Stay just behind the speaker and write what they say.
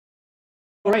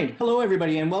All right. Hello,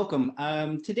 everybody, and welcome.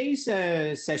 Today's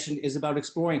session is about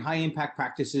exploring high impact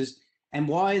practices and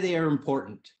why they are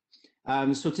important.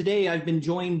 So today I've been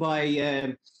joined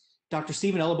by Dr.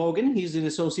 Stephen Ellenbogen. He's an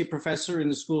associate professor in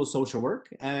the School of Social Work.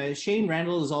 Shane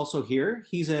Randall is also here.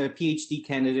 He's a PhD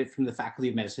candidate from the Faculty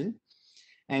of Medicine.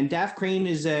 And Daph Crane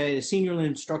is a senior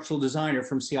instructional designer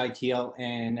from CITL.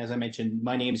 And as I mentioned,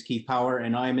 my name is Keith Power,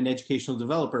 and I'm an educational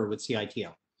developer with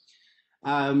CITL.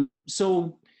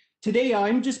 So today,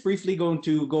 I'm just briefly going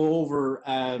to go over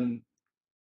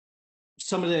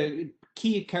some of the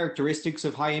key characteristics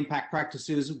of high impact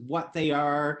practices, what they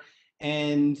are,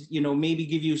 and maybe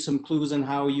give you some clues on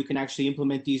how you can actually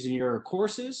implement these in your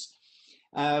courses.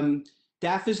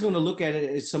 Daph is going to look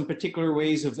at some particular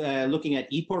ways of looking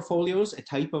at e-portfolios, a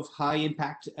type of high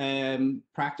impact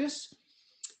practice.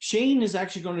 Shane is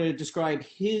actually going to describe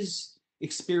his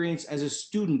experience as a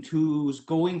student who's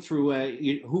going through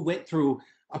who went through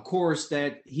a course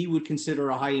that he would consider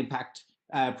a high impact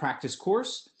practice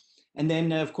course. And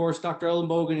then, of course, Dr.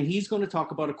 Ellenbogen, he's going to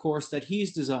talk about a course that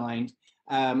he's designed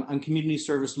on community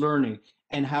service learning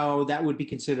and how that would be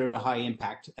considered a high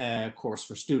impact course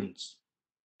for students.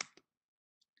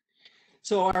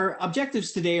 So our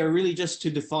objectives today are really just to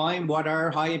define what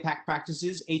are high impact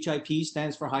practices. HIP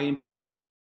stands for high impact.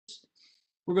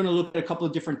 We're going to look at a couple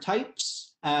of different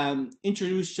types,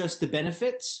 introduce just the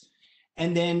benefits,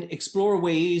 and then explore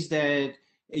ways that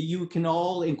you can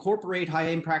all incorporate high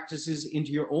impact practices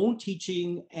into your own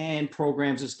teaching and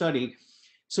programs of study.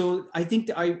 So I think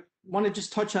that I want to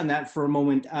just touch on that for a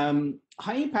moment.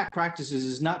 High impact practices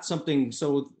is not something,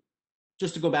 so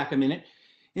just to go back a minute,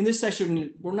 in this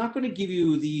session, we're not going to give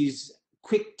you these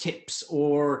quick tips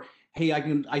or, hey, I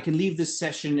can leave this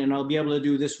session and I'll be able to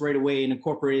do this right away and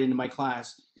incorporate it into my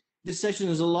class. This session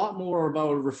is a lot more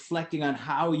about reflecting on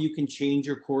how you can change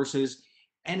your courses,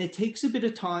 and it takes a bit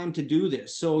of time to do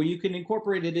this. So you can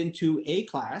incorporate it into a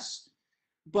class,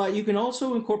 but you can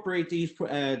also incorporate these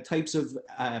types of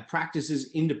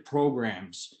practices into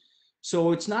programs.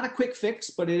 So it's not a quick fix,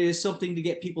 but it is something to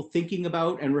get people thinking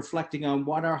about and reflecting on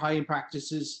what are high impact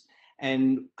practices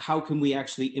and how can we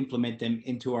actually implement them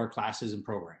into our classes and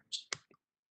programs.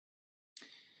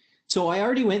 So I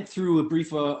already went through a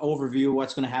brief overview of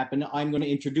what's going to happen. I'm going to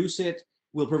introduce it.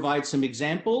 We'll provide some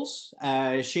examples.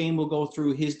 Shane will go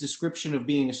through his description of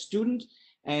being a student,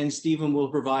 and Stephen will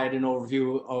provide an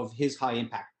overview of his high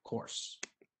impact course.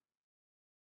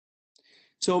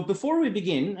 So before we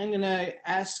begin, I'm going to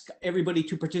ask everybody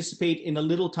to participate in a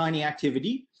little tiny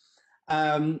activity.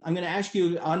 I'm going to ask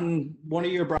you on one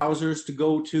of your browsers to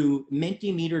go to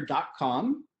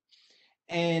mentimeter.com.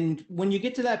 And when you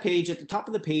get to that page, at the top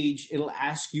of the page, it'll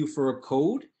ask you for a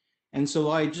code. And so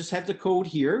I just have the code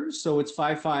here. So it's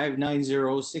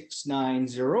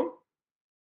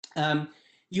 5590690.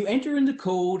 You enter in the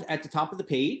code at the top of the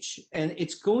page, and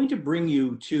it's going to bring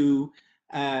you to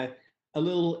a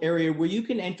little area where you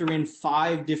can enter in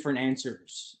 5 different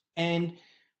answers. And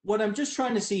what I'm just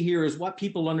trying to see here is what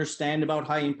people understand about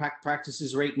high impact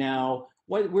practices right now,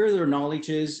 where their knowledge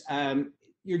is.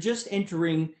 You're just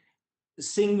entering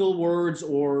single words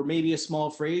or maybe a small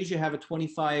phrase. You have a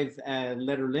 25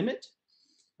 letter limit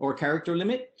or character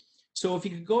limit. So if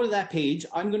you could go to that page,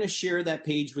 I'm going to share that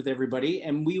page with everybody,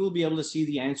 and we will be able to see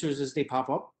the answers as they pop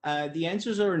up. The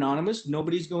answers are anonymous.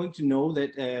 Nobody's going to know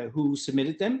that who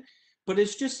submitted them, but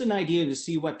it's just an idea to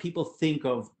see what people think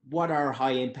of what are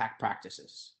high impact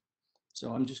practices.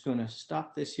 So I'm just going to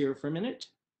stop this here for a minute.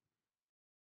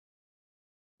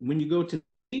 When you go to the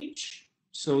page,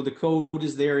 so the code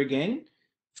is there again,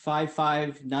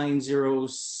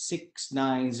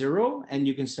 5590690, and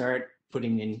you can start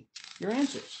putting in your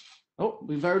answers. Oh,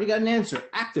 we've already got an answer.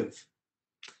 Active,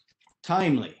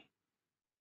 timely,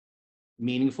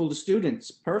 meaningful to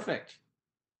students. Perfect.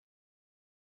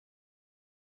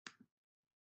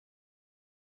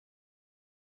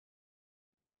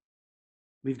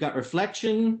 We've got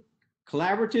reflection,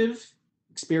 collaborative,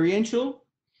 experiential.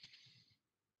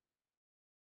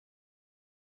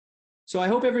 So I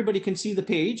hope everybody can see the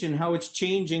page and how it's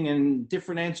changing and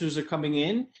different answers are coming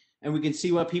in, and we can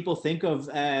see what people think of,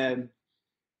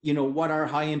 what are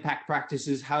high impact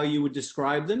practices, how you would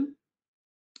describe them.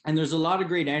 And there's a lot of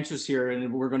great answers here,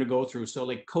 and we're going to go through. So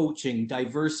like coaching,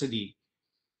 diversity,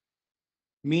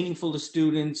 meaningful to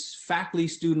students,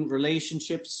 faculty-student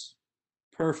relationships.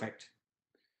 Perfect.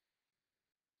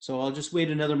 So I'll just wait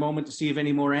another moment to see if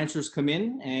any more answers come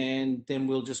in, and then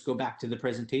we'll just go back to the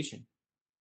presentation.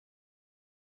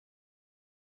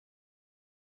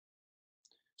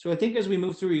 So I think as we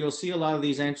move through, you'll see a lot of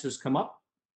these answers come up.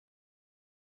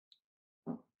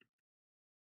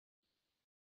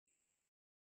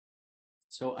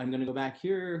 So I'm going to go back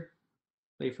here,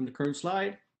 play from the current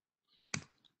slide.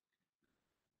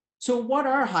 So what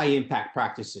are high impact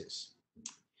practices?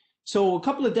 So a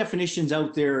couple of definitions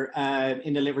out there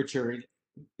in the literature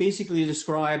basically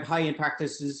describe high impact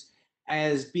practices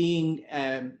as being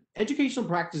educational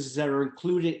practices that are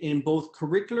included in both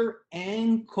curricular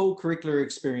and co-curricular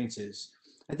experiences.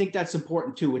 I think that's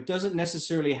important too. It doesn't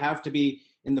necessarily have to be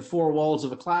in the four walls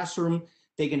of a classroom.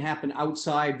 They can happen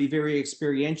outside, be very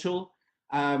experiential.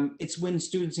 It's when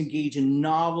students engage in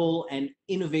novel and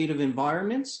innovative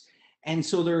environments, and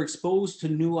so they're exposed to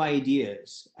new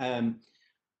ideas.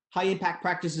 High impact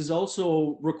practices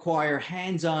also require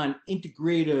hands-on,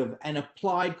 integrative, and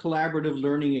applied collaborative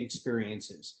learning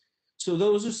experiences. So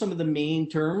those are some of the main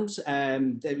terms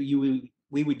that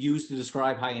we would use to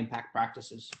describe high impact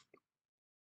practices.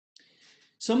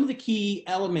 Some of the key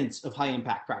elements of high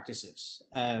impact practices.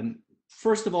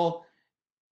 First of all,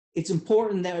 it's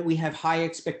important that we have high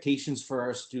expectations for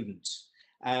our students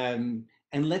and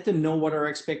let them know what our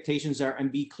expectations are and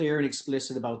be clear and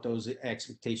explicit about those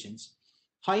expectations.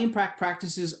 High impact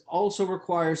practices also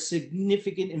require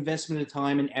significant investment of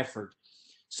time and effort.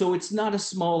 So it's not a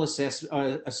small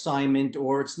assignment,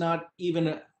 or it's not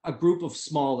even a group of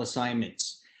small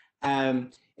assignments.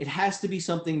 It has to be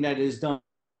something that is done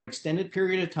for an extended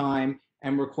period of time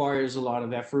and requires a lot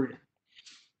of effort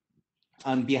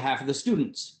on behalf of the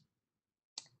students.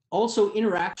 Also,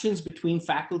 interactions between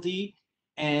faculty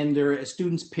and their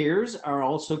students' peers are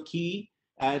also key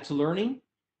to learning.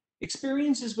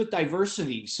 Experiences with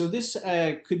diversity. So this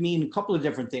could mean a couple of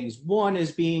different things. One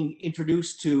is being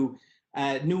introduced to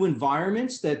new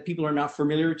environments that people are not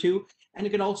familiar to. And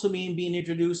it can also mean being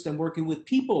introduced and working with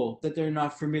people that they're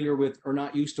not familiar with or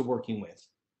not used to working with.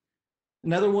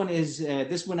 Another one is,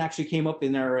 this one actually came up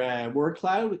in our word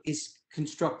cloud, is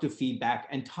constructive feedback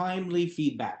and timely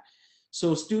feedback.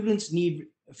 So students need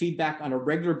feedback on a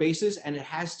regular basis, and it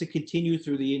has to continue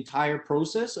through the entire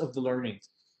process of the learning.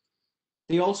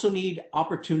 They also need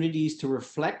opportunities to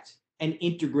reflect and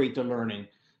integrate the learning.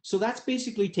 So that's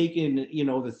basically taking,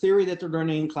 the theory that they're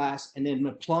learning in class and then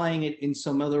applying it in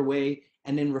some other way,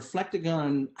 and then reflecting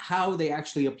on how they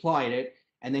actually applied it,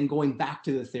 and then going back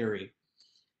to the theory.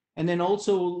 And then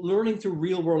also learning through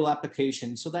real world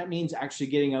applications. So that means actually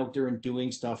getting out there and doing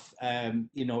stuff,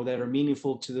 that are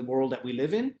meaningful to the world that we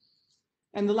live in.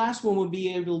 And the last one would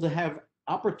be able to have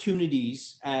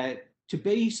opportunities to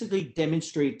basically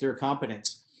demonstrate their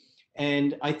competence.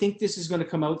 And I think this is going to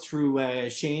come out through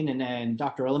Shane and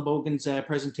Dr. Ellenbogen's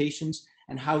presentations,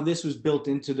 and how this was built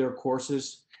into their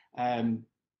courses and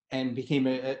became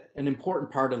an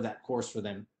important part of that course for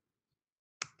them.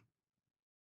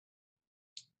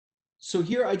 So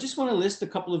here, I just want to list a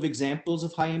couple of examples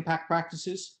of high impact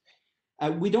practices.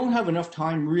 We don't have enough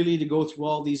time really to go through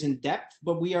all these in depth,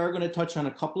 but we are going to touch on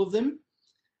a couple of them.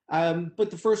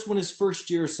 But the first one is first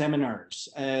year seminars.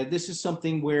 This is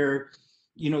something where,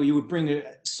 you would bring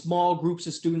small groups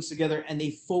of students together and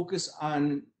they focus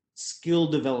on skill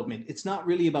development. It's not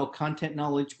really about content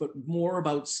knowledge, but more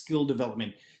about skill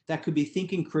development. That could be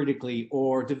thinking critically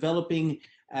or developing,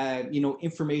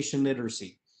 information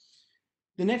literacy.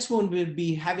 The next one would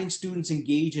be having students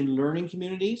engage in learning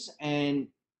communities, and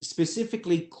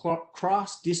specifically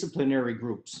cross-disciplinary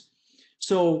groups.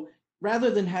 So rather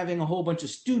than having a whole bunch of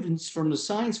students from the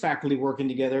science faculty working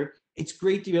together, it's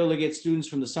great to be able to get students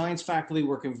from the science faculty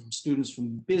working with students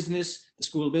from business, the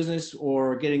School of Business,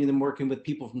 or getting them working with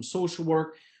people from social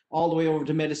work, all the way over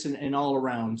to medicine and all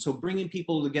around. So bringing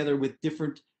people together with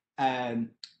different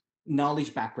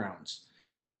knowledge backgrounds.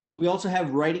 We also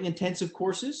have writing intensive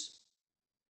courses.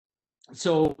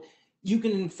 So you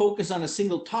can focus on a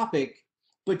single topic,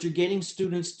 but you're getting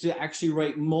students to actually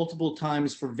write multiple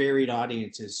times for varied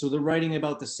audiences. So they're writing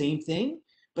about the same thing,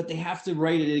 but they have to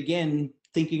write it again,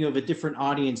 thinking of a different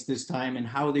audience this time and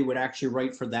how they would actually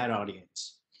write for that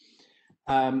audience.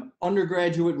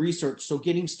 Undergraduate research, so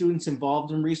getting students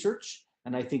involved in research,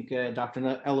 and I think Dr.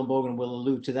 Ellenbogen will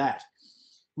allude to that.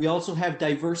 We also have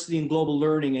diversity and global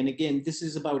learning, and again, this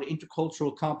is about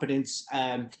intercultural competence,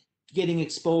 getting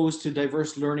exposed to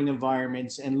diverse learning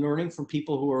environments and learning from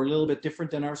people who are a little bit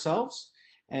different than ourselves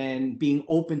and being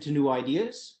open to new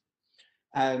ideas.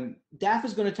 DAF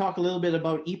is going to talk a little bit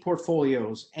about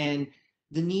e-portfolios and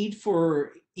the need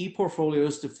for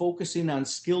e-portfolios to focus in on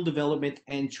skill development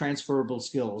and transferable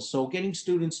skills. So getting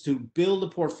students to build a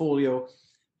portfolio,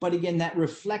 but again, that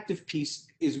reflective piece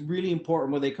is really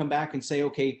important when they come back and say,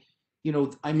 okay,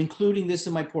 I'm including this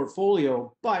in my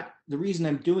portfolio, but the reason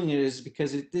I'm doing it is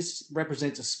because this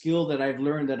represents a skill that I've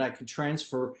learned that I can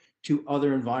transfer to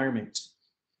other environments.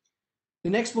 The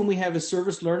next one we have is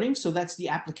service learning. So that's the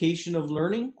application of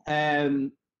learning.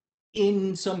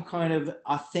 in some kind of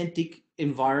authentic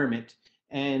environment.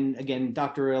 And again,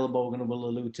 Dr. Ellenbogen will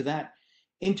allude to that.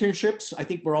 Internships, I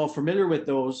think we're all familiar with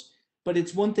those, but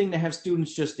it's one thing to have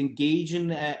students just engage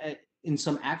in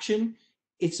some action.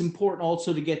 It's important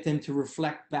also to get them to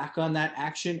reflect back on that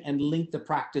action and link the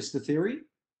practice to theory.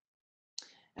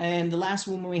 And the last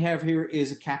one we have here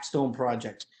is a capstone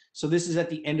project. So this is at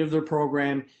the end of their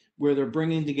program where they're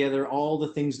bringing together all the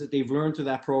things that they've learned through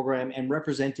that program and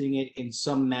representing it in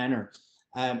some manner.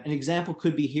 An example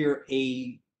could be here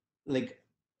a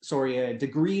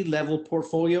degree level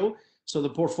portfolio. So the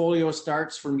portfolio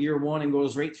starts from year 1 and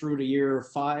goes right through to year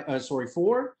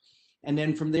 4. And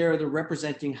then from there, they're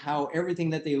representing how everything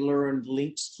that they learned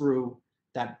links through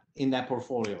that in that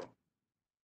portfolio.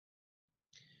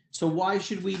 So why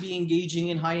should we be engaging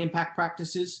in high impact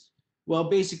practices? Well,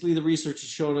 basically the research has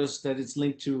showed us that it's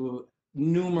linked to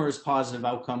numerous positive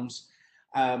outcomes.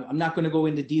 I'm not going to go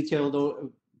into detail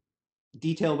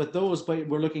with those, but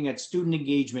we're looking at student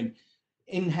engagement,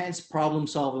 enhanced problem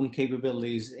solving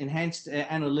capabilities, enhanced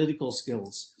analytical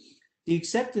skills, the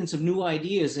acceptance of new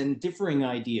ideas and differing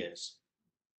ideas.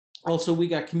 Also, we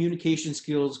got communication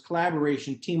skills,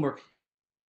 collaboration, teamwork,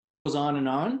 goes on and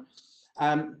on.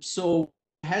 So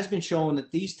it has been shown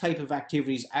that these type of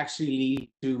activities actually lead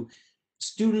to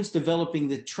students developing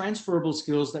the transferable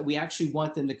skills that we actually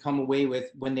want them to come away with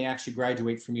when they actually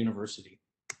graduate from university.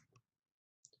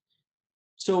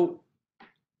 So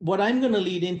what I'm going to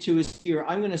lead into is here,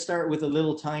 I'm going to start with a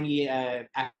little tiny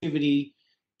activity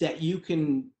that you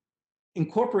can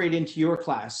incorporate into your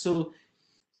class. So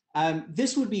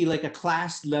this would be like a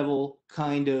class level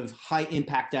kind of high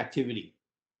impact activity.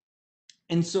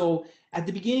 And so at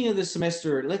the beginning of the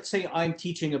semester, let's say I'm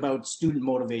teaching about student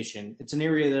motivation. It's an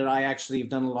area that I actually have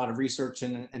done a lot of research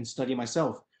and study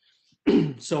myself.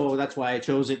 So that's why I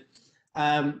chose it.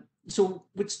 So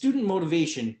with student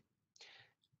motivation,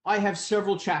 I have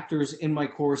several chapters in my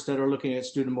course that are looking at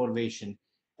student motivation.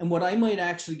 And what I might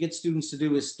actually get students to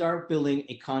do is start building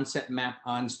a concept map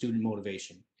on student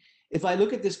motivation. If I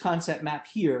look at this concept map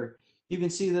here, you can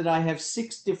see that I have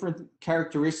 6 different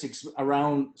characteristics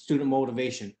around student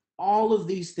motivation. All of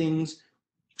these things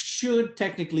should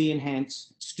technically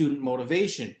enhance student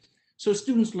motivation. So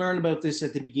students learn about this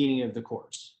at the beginning of the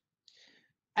course.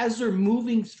 As they're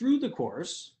moving through the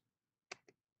course,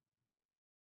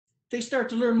 they start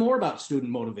to learn more about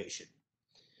student motivation.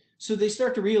 So they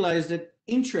start to realize that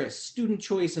interest, student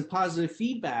choice, and positive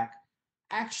feedback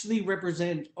actually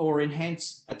represent or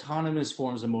enhance autonomous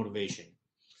forms of motivation.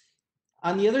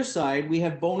 On the other side, we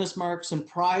have bonus marks and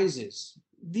prizes.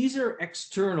 These are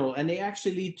external and they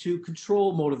actually lead to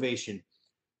control motivation.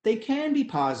 They can be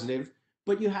positive,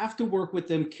 but you have to work with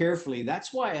them carefully.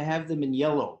 That's why I have them in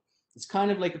yellow. It's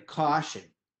kind of like a caution.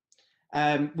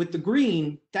 With the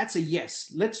green, that's a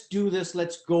yes. Let's do this.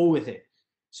 Let's go with it.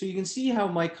 So you can see how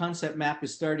my concept map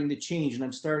is starting to change and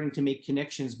I'm starting to make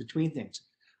connections between things.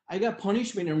 I got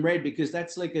punishment in red because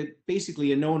that's like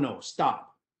basically a no-no,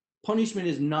 stop. Punishment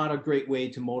is not a great way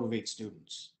to motivate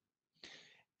students.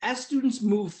 As students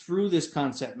move through this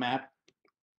concept map,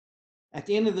 at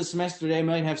the end of the semester, they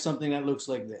might have something that looks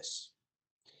like this.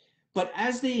 But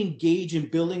as they engage in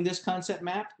building this concept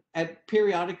map at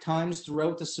periodic times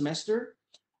throughout the semester,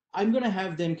 I'm going to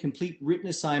have them complete written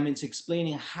assignments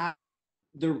explaining how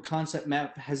their concept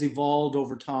map has evolved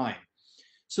over time.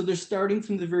 So they're starting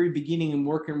from the very beginning and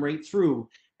working right through.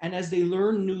 And as they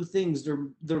learn new things,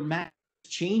 their map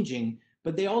changing,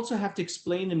 but they also have to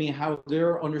explain to me how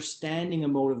their understanding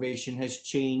of motivation has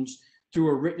changed through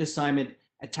a written assignment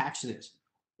attached to this.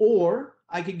 Or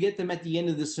I could get them at the end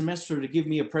of the semester to give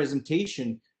me a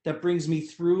presentation that brings me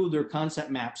through their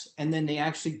concept maps, and then they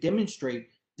actually demonstrate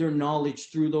their knowledge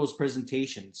through those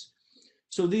presentations.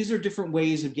 So these are different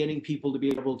ways of getting people to be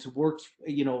able to work,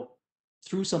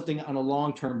 through something on a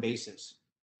long-term basis.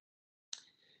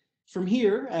 From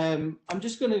here, I'm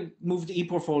just going to move to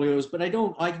ePortfolios, but I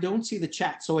don't see the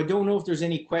chat, so I don't know if there's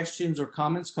any questions or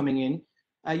comments coming in.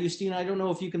 Justina, I don't know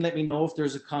if you can let me know if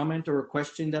there's a comment or a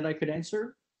question that I could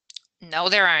answer. No,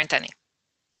 there aren't any.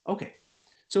 Okay.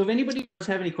 So if anybody does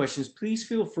have any questions, please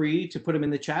feel free to put them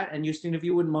in the chat. And Justina, if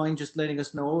you wouldn't mind just letting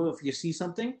us know if you see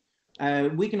something,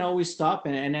 we can always stop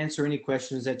and answer any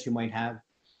questions that you might have.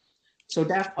 So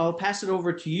Daph, I'll pass it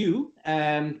over to you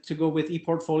to go with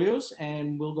ePortfolios,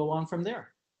 and we'll go on from there.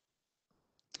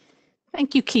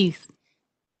 Thank you, Keith.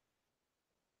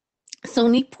 So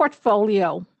an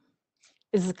ePortfolio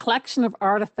is a collection of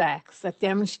artifacts that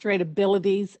demonstrate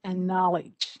abilities and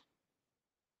knowledge.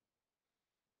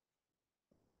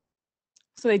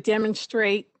 So they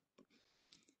demonstrate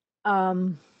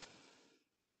a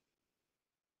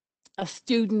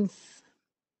student's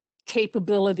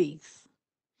capabilities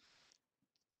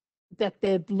that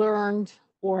they've learned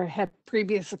or have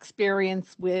previous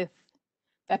experience with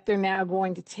that they're now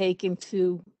going to take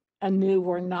into a new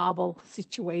or novel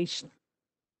situation.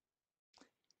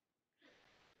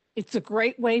 It's a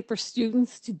great way for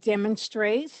students to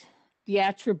demonstrate the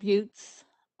attributes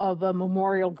of a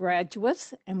memorial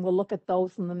graduate, and we'll look at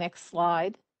those in the next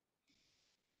slide.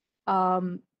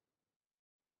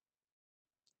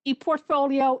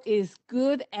 ePortfolio is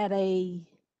good at a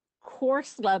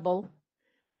course level,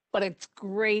 but it's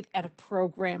great at a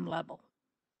program level,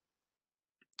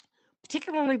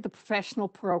 particularly the professional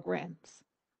programs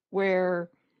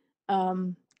where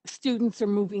students are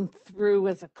moving through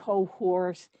as a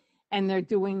cohort and they're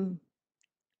doing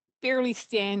fairly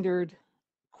standard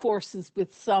courses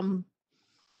with some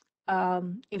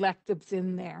electives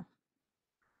in there.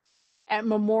 At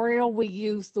Memorial, we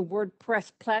use the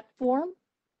WordPress platform.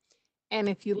 And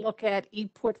if you look at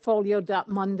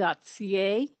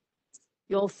eportfolio.mun.ca,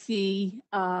 you'll see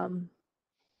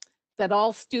that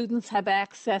all students have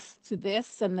access to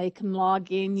this and they can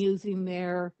log in using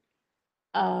their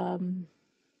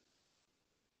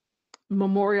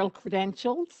Memorial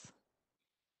credentials,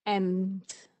 and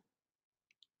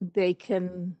they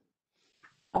can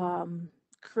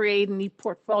create an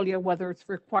ePortfolio, whether it's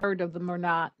required of them or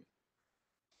not.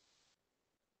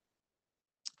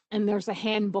 And there's a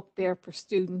handbook there for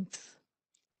students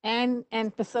and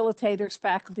facilitators,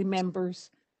 faculty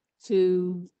members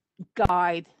to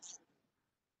guide.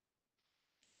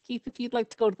 Keith, if you'd like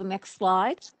to go to the next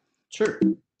slide. Sure.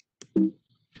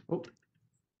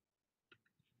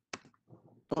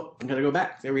 Oh, I'm gonna go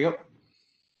back. There we go.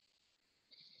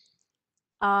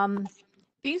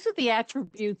 These are the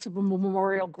attributes of a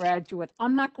memorial graduate.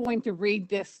 I'm not going to read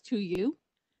this to you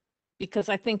because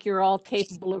I think you're all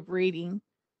capable of reading.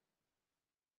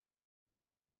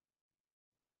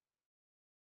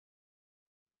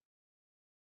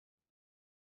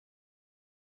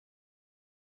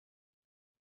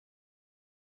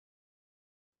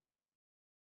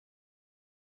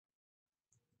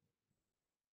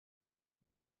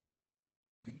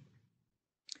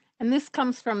 And this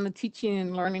comes from the Teaching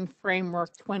and Learning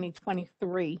Framework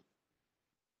 2023.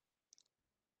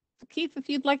 So Keith, if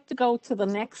you'd like to go to the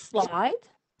next slide.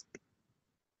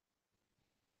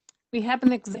 We have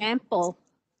an example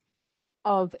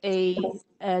of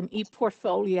an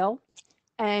ePortfolio,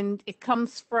 and it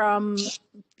comes from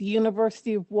the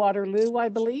University of Waterloo, I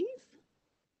believe.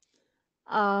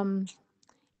 And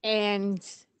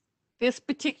this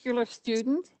particular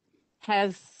student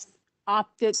has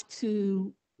opted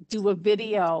to do a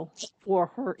video for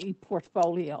her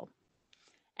ePortfolio,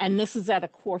 and this is at a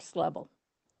course level.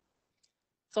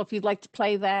 So if you'd like to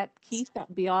play that, Keith, that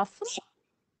would be awesome.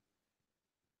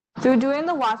 Through doing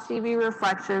the WASCB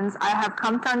reflections, I have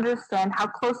come to understand how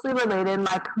closely related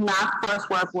my math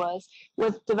coursework was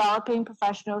with developing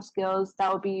professional skills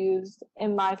that will be used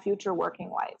in my future working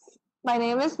life. My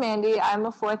name is Mandy. I'm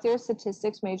a fourth-year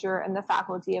statistics major in the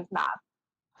Faculty of Math.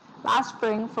 Last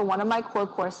spring, for one of my core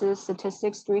courses,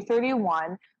 Statistics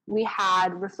 331, we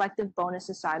had reflective bonus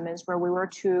assignments where we were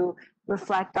to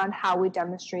reflect on how we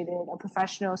demonstrated a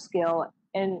professional skill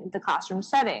in the classroom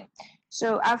setting.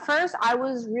 So at first, I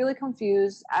was really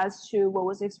confused as to what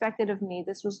was expected of me.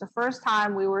 This was the first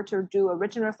time we were to do a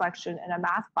written reflection in a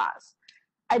math class.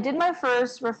 I did my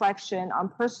first reflection on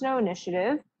personal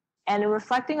initiative, and in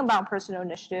reflecting about personal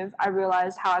initiative, I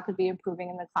realized how I could be improving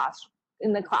in the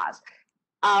class.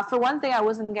 For one thing, I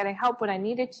wasn't getting help when I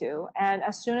needed to, and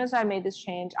as soon as I made this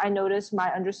change, I noticed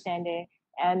my understanding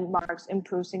and marks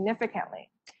improved significantly.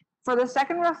 For the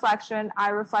second reflection, I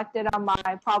reflected on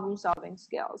my problem-solving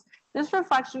skills. This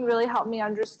reflection really helped me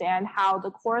understand how the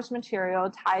course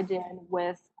material tied in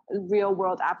with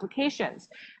real-world applications.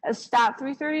 As Stat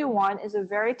 331 is a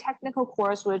very technical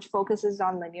course which focuses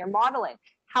on linear modeling.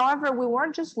 However, we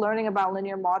weren't just learning about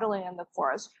linear modeling in the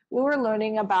course, we were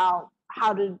learning about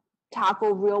how to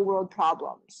tackle real-world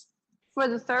problems. For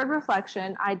the third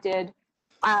reflection, I did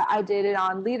it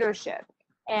on leadership.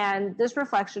 And this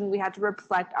reflection, we had to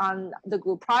reflect on the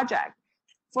group project.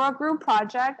 For a group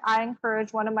project, I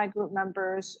encouraged one of my group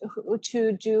members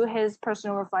to do his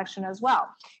personal reflection as well.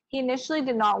 He initially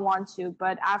did not want to,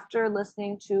 but after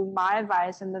listening to my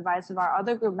advice and the advice of our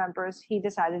other group members, he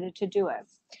decided to do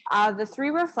it. The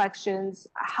three reflections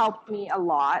helped me a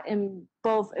lot in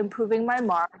both improving my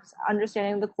marks,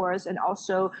 understanding the course, and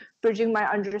also bridging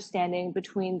my understanding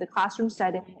between the classroom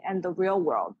setting and the real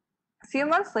world. A few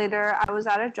months later, I was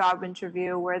at a job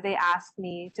interview where they asked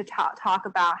me to talk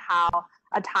about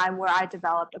a time where I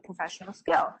developed a professional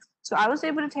skill. So I was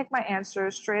able to take my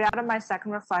answers straight out of my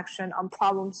second reflection on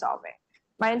problem solving.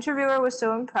 My interviewer was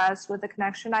so impressed with the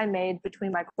connection I made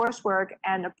between my coursework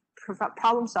and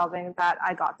problem solving that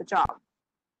I got the job.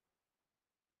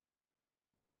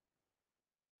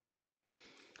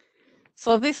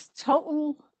 So this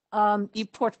total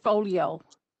e-portfolio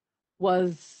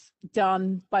was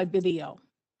done by video.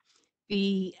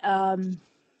 The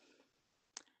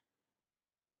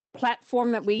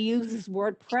platform that we use is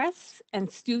WordPress,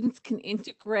 and students can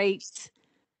integrate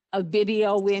a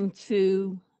video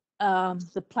into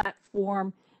the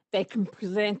platform. They can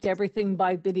present everything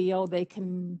by video. They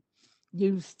can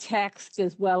use text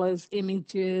as well as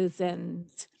images and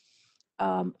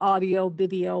audio,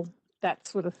 video, that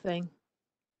sort of thing.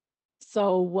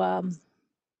 So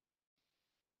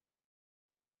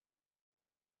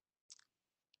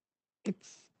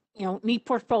it's, you know, neat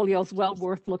portfolio is well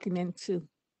worth looking into.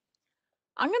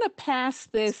 I'm going to pass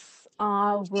this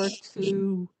over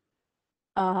to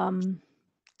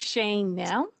Shane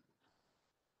now.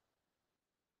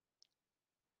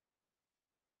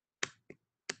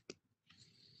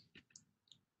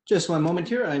 Just one moment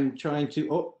here. I'm trying to,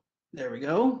 oh, there we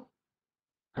go.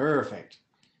 Perfect.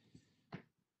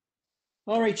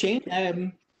 All right, Shane.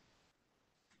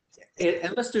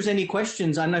 Unless there's any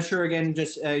questions, I'm not sure, again,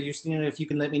 just Justina, if you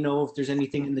can let me know if there's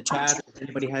anything in the chat, if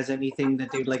anybody has anything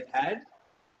that they'd like to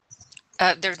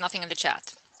add. There's nothing in the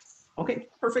chat. Okay,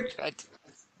 perfect. Good.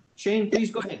 Shane,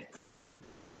 please go ahead.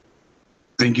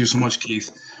 Thank you so much,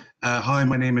 Keith. Hi,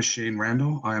 my name is Shane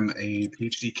Randall. I'm a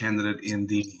PhD candidate in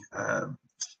the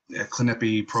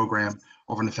CLINEPI program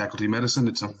over in the Faculty of Medicine.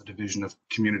 It's under the Division of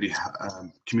Community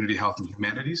Health and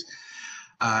Humanities.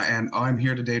 And I'm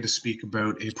here today to speak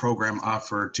about a program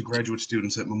offered to graduate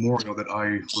students at Memorial that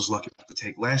I was lucky enough to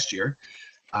take last year.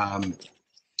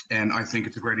 And I think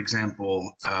it's a great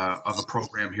example of a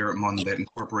program here at MUN that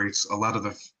incorporates a lot of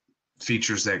the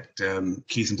features that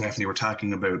Keith and Daphne were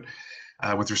talking about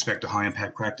with respect to high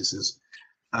impact practices.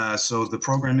 So the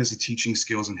program is a Teaching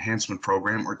Skills Enhancement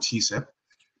Program, or TSEP.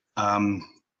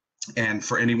 And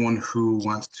for anyone who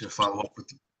wants to follow up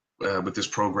with this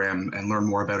program and learn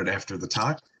more about it after the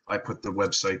talk, I put the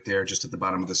website there just at the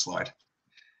bottom of the slide.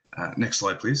 Next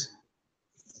slide, please.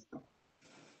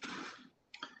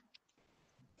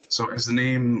 So as the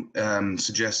name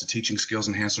suggests, the Teaching Skills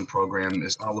Enhancement Program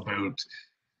is all about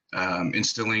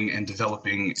instilling and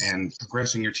developing and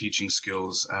progressing your teaching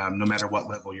skills, no matter what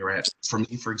level you're at. For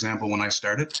me, for example, when I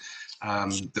started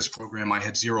this program, I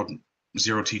had zero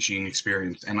teaching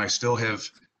experience, and I still have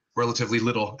relatively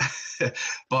little,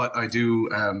 but I do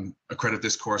accredit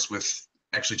this course with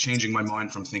actually changing my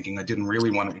mind from thinking I didn't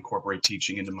really want to incorporate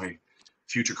teaching into my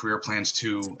future career plans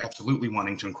to absolutely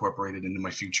wanting to incorporate it into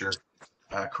my future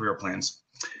career plans.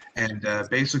 And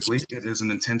basically, it is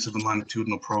an intensive and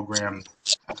longitudinal program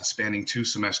spanning 2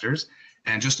 semesters.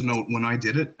 And just a note, when I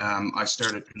did it, I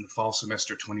started in the fall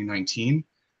semester 2019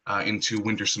 into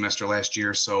winter semester last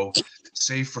year. So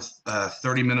save for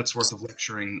 30 minutes worth of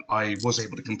lecturing, I was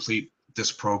able to complete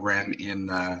this program in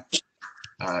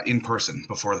person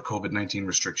before the COVID-19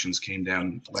 restrictions came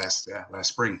down last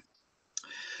spring.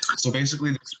 So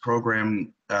basically, this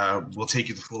program will take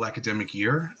you the full academic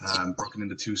year, broken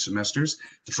into 2 semesters.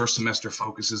 The first semester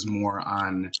focuses more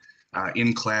on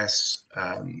in-class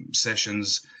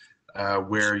sessions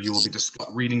where you will be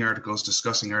reading articles,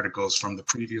 discussing articles from the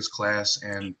previous class,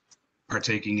 and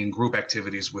partaking in group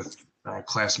activities with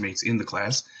classmates in the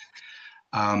class.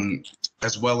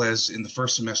 As well as in the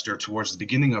first semester, towards the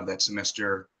beginning of that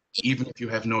semester, even if you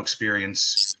have no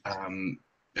experience,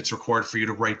 it's required for you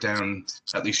to write down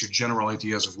at least your general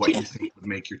ideas of what you think would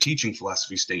make your teaching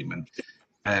philosophy statement.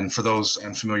 And for those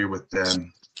unfamiliar with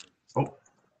oh,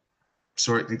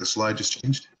 sorry, I think the slide just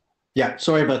changed. Yeah,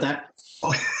 sorry about that.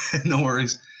 Oh, no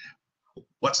worries.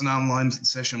 What's an online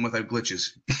session without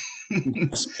glitches?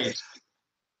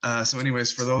 So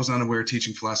anyways, for those unaware,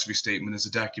 teaching philosophy statement is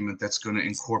a document that's going to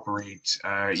incorporate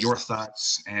your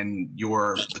thoughts and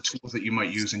the tools that you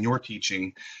might use in your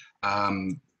teaching,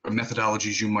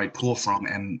 methodologies you might pull from,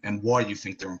 and why you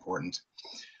think they're important.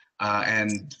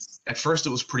 And at first it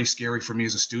was pretty scary for me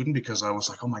as a student, because I was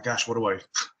like, oh my gosh, what do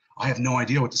I have no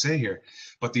idea what to say here.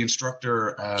 But the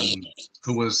instructor,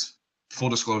 who was, full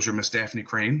disclosure, Miss Daphne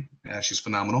Crane, she's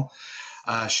phenomenal.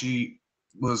 She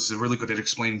was really good at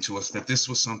explaining to us that this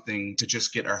was something to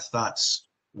just get our thoughts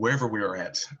wherever we are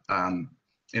at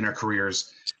in our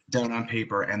careers down on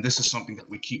paper. And this is something that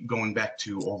we keep going back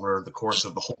to over the course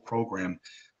of the whole program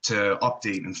to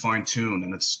update and fine tune.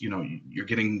 And it's, you know, you're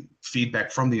getting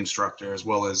feedback from the instructor as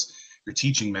well as your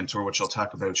teaching mentor, which I'll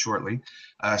talk about shortly.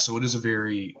 So it is a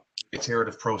very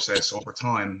iterative process over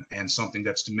time, and something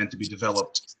that's meant to be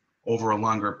developed over a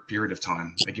longer period of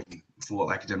time, again,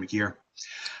 full academic year.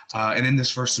 And in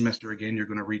this first semester, again, you're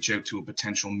going to reach out to a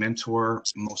potential mentor,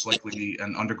 most likely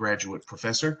an undergraduate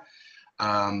professor,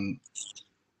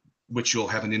 which you'll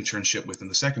have an internship with in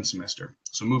the second semester.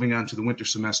 So moving on to the winter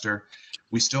semester,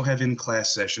 we still have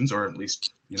in-class sessions, or at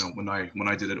least, you know, when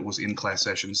I did it, it was in-class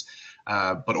sessions,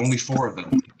 but only 4 of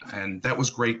them. And that was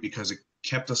great because it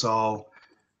kept us all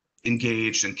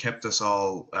engaged and kept us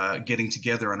all getting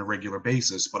together on a regular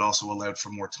basis, but also allowed for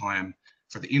more time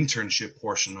for the internship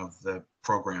portion of the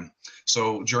program.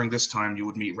 So during this time, you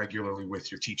would meet regularly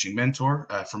with your teaching mentor.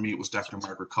 For me, it was Dr.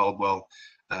 Margaret Caldwell,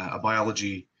 a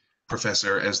biology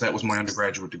professor, as that was my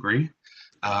undergraduate degree.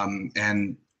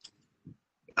 And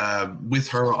with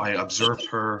her, I observed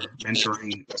her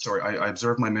mentoring, I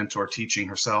observed my mentor teaching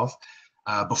herself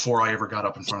before I ever got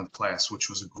up in front of the class, which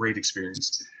was a great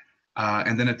experience.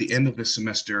 And then at the end of this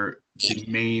semester, the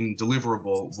main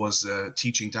deliverable was the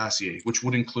teaching dossier, which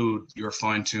would include your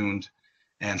fine-tuned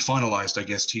and finalized, I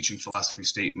guess, teaching philosophy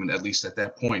statement, at least at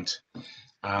that point.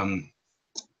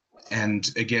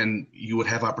 And again, you would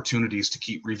have opportunities to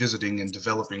keep revisiting and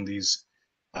developing these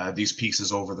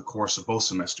pieces over the course of both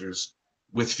semesters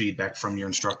with feedback from your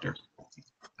instructor.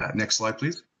 Next slide,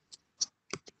 please.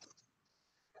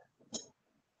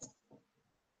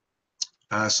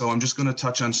 So I'm just going to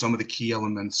touch on some of the key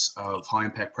elements of high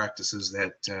impact practices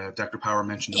that Dr. Power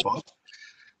mentioned above.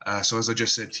 So as I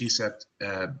just said, TSEP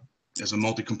is a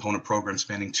multi-component program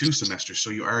spanning 2 semesters, so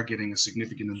you are getting a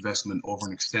significant investment over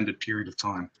an extended period of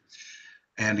time.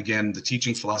 And again, the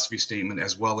teaching philosophy statement,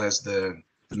 as well as the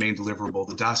main deliverable,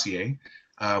 the dossier,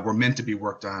 were meant to be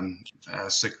worked on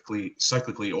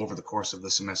cyclically over the course of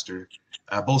the semester,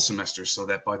 both semesters, so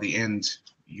that by the end,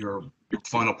 your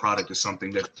final product is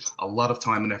something that a lot of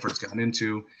time and effort's gone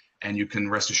into, and you can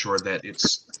rest assured that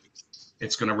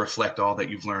it's going to reflect all that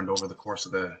you've learned over the course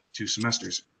of the 2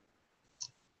 semesters.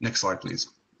 Next slide, please.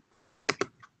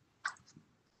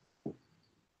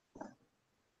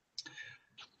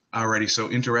 Alrighty, so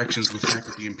interactions with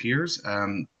faculty and peers.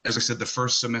 As I said, the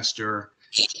first semester,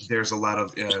 there's a lot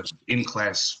of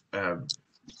in-class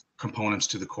components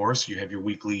to the course. You have your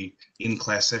weekly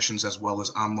in-class sessions as well as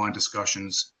online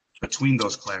discussions between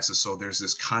those classes. So there's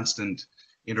this constant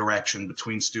interaction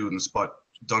between students, but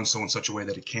done so in such a way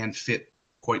that it can fit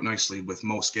quite nicely with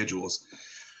most schedules.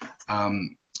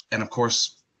 And of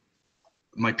course,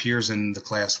 my peers in the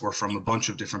class were from a bunch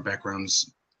of different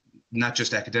backgrounds, not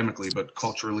just academically, but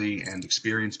culturally and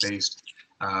experience-based,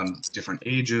 different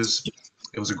ages.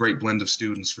 It was a great blend of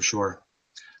students for sure.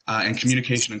 And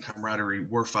communication and camaraderie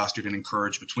were fostered and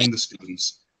encouraged between the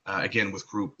students, again, with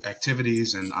group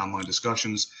activities and online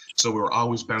discussions. So we were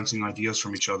always bouncing ideas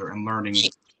from each other and learning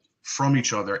from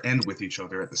each other and with each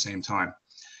other at the same time.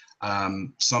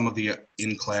 Some of the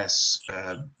in-class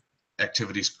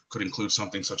activities could include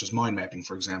something such as mind mapping,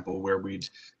 for example, where we'd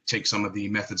take some of the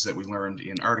methods that we learned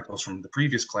in articles from the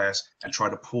previous class and try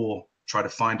to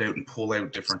find out and pull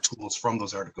out different tools from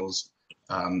those articles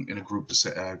in a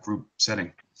group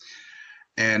setting.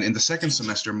 And in the second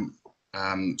semester,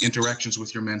 interactions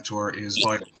with your mentor is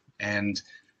vital, and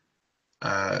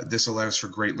this allows for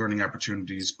great learning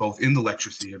opportunities both in the lecture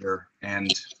theater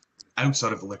and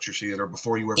outside of the lecture theater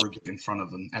before you ever get in front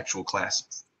of an actual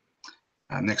class.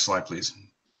 Next slide, please.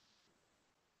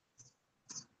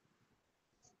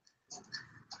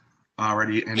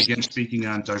 Alrighty, and again, speaking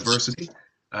on diversity.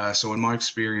 So in my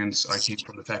experience, I came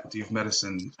from the Faculty of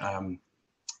Medicine,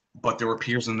 but there were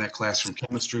peers in that class from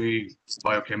chemistry,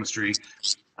 biochemistry.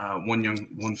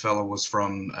 One fellow was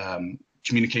from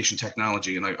communication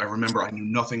technology, and I remember I knew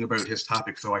nothing about his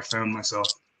topic, so I found myself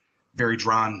very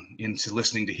drawn into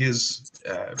listening to his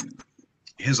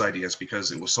ideas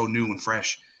because it was so new and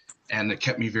fresh, and it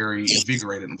kept me very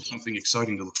invigorated and something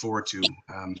exciting to look forward to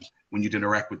when you'd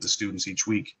interact with the students each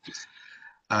week.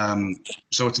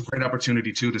 So it's a great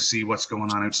opportunity too to see what's going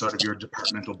on outside of your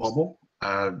departmental bubble.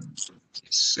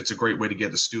 It's a great way to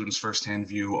get the students' firsthand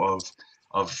view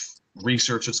of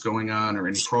research that's going on or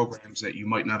any programs that you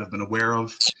might not have been aware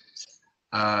of.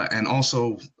 And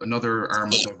also another arm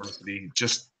of diversity,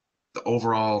 just the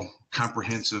overall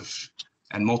comprehensive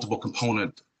and multiple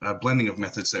component blending of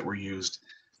methods that were used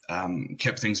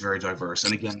kept things very diverse.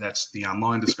 And again, that's the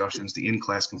online discussions, the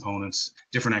in-class components,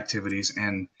 different activities,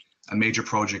 and a major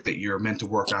project that you're meant to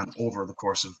work on over the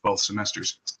course of both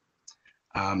semesters,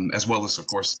 as well as, of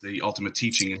course, the ultimate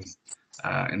teaching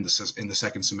in the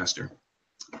second semester.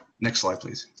 Next slide,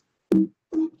 please.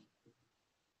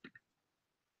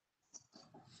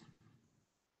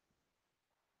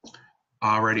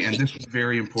 Alrighty, and this is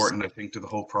very important, I think, to the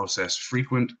whole process: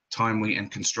 frequent, timely, and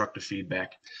constructive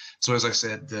feedback. So as I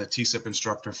said, the TSEP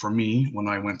instructor for me when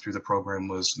I went through the program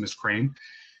was Ms. Crane,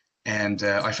 And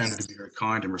I found her to be very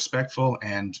kind and respectful,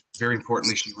 and very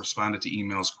importantly, she responded to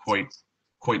emails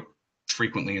quite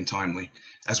frequently and timely,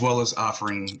 as well as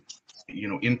offering,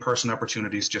 in-person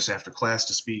opportunities just after class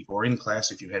to speak, or in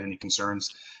class if you had any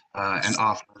concerns, and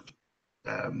offered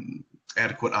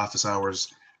adequate office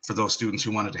hours for those students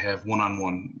who wanted to have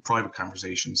one-on-one private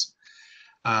conversations.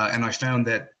 And I found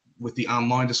that with the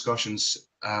online discussions,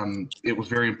 it was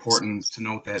very important to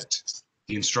note that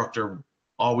the instructor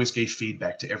always gave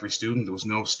feedback to every student. There was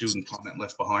no student comment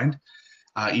left behind.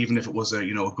 Even if it was a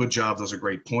good job, those are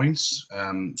great points,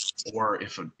 or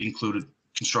if it included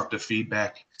constructive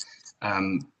feedback.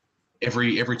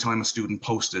 Every time a student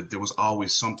posted, there was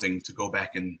always something to go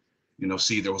back and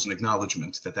see. There was an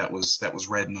acknowledgement that was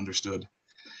read and understood.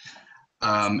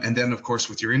 And then, of course,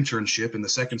 with your internship in the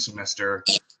second semester,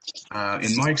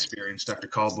 in my experience, Dr.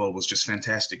 Caldwell was just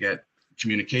fantastic at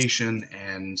communication,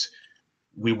 and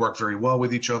we worked very well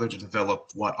with each other to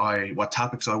develop what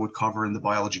topics I would cover in the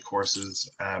biology courses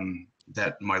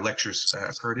that my lectures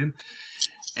occurred in.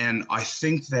 And I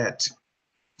think that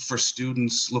for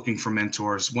students looking for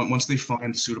mentors, once they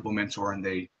find a suitable mentor and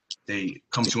they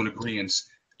come to an agreement,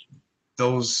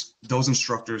 those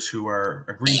instructors who are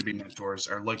agreeing to be mentors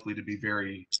are likely to be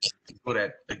very good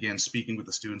at, again, speaking with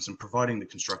the students and providing the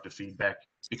constructive feedback,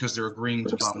 because they're agreeing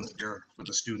to volunteer with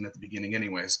the student at the beginning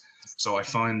anyways. So I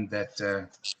find that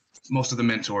most of the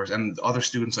mentors and the other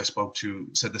students I spoke to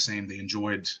said the same. They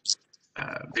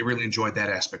really enjoyed that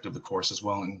aspect of the course as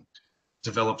well, and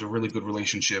developed a really good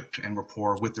relationship and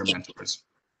rapport with their mentors.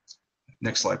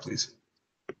 Next slide, please.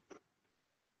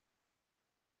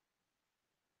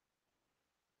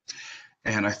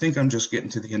 And I think I'm just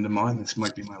getting to the end of mine. This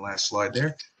might be my last slide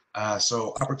there.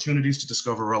 So opportunities to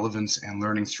discover relevance and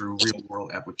learning through real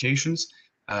world applications.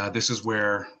 This is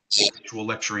where actual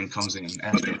lecturing comes in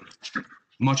after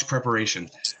much preparation.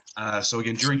 So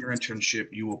again, during your internship,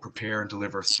 you will prepare and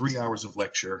deliver 3 hours of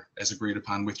lecture as agreed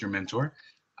upon with your mentor.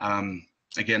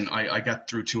 Again, I got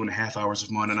through 2.5 hours of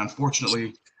mine, and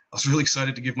unfortunately, I was really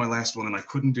excited to give my last one, and I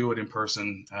couldn't do it in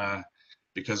person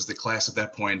because the class at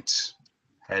that point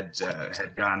had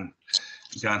gone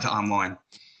to online.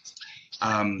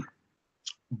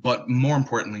 But more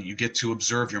importantly, you get to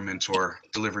observe your mentor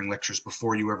delivering lectures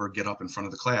before you ever get up in front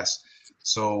of the class.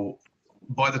 So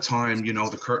by the time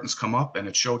the curtains come up and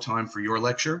it's showtime for your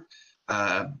lecture,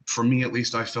 for me at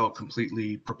least, I felt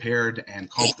completely prepared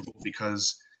and comfortable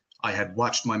because I had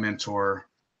watched my mentor,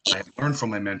 I had learned from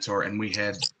my mentor, and we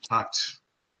had talked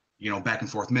back and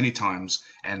forth many times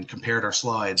and compared our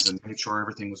slides and made sure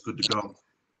everything was good to go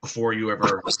before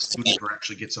student ever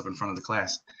actually gets up in front of the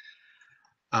class.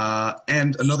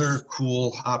 And another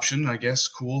cool option, I guess,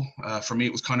 for me,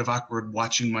 it was kind of awkward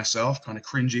watching myself, kind of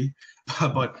cringy,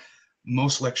 but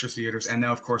most lecture theaters, and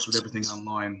now of course with everything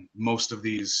online, most of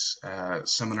these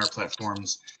seminar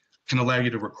platforms can allow you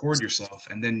to record yourself,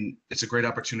 and then it's a great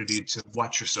opportunity to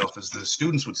watch yourself as the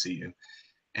students would see you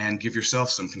and give yourself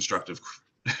some constructive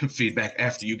feedback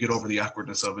after you get over the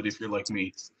awkwardness of it, if you're like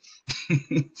me.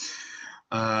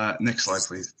 Next slide,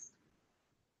 please.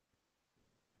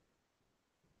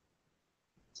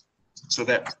 So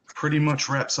that pretty much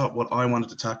wraps up what I wanted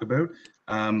to talk about.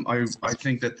 I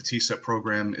think that the TSEP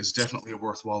program is definitely a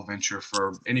worthwhile venture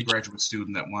for any graduate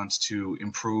student that wants to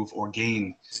improve or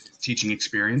gain teaching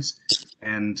experience.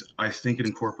 And I think it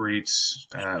incorporates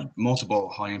multiple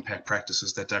high-impact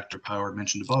practices that Dr. Power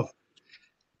mentioned above.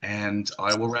 And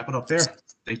I will wrap it up there.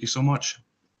 Thank you so much.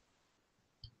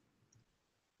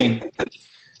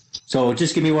 So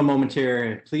just give me one moment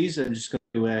here, please. I'm just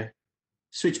going to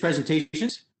switch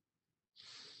presentations.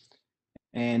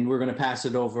 And we're going to pass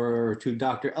it over to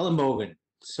Dr. Ellenbogen.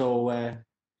 So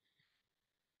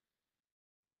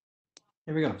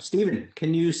there we go. Stephen,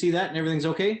 can you see that and everything's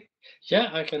okay? Yeah,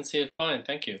 I can see it fine.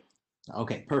 Thank you.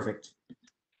 Okay, perfect.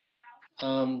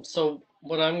 So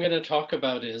what I'm going to talk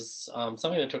about is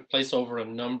something that took place over a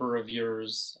number of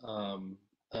years,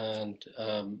 and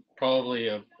probably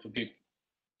it'd be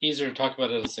easier to talk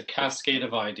about it as a cascade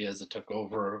of ideas that took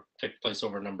place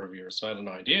over a number of years. So I had an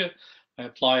idea, I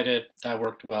applied it, that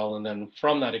worked well, and then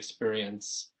from that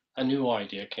experience, a new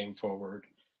idea came forward,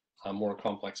 a more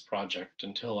complex project,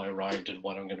 until I arrived at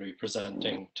what I'm going to be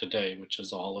presenting today, which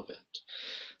is all of it.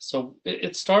 So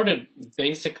it started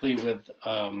basically with,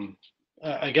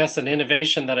 I guess, an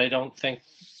innovation that I don't think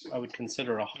I would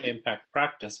consider a high impact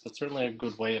practice, but certainly a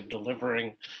good way of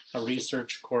delivering a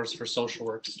research course for social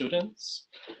work students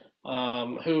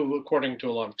who, according to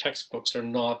a lot of textbooks, are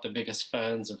not the biggest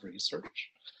fans of research.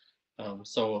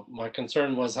 So my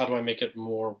concern was, how do I make it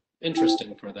more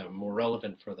interesting for them, more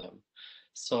relevant for them?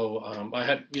 So I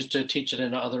had used to teach it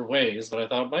in other ways, but I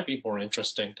thought it might be more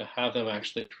interesting to have them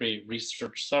actually create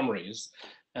research summaries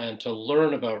and to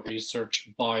learn about research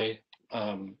by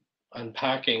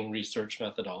unpacking research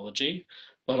methodology,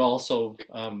 but also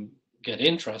get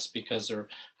interest because they're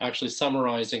actually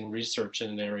summarizing research in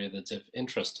an area that's of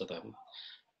interest to them.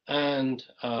 And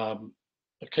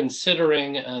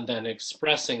considering and then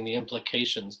expressing the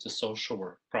implications to social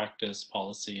work, practice,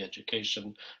 policy,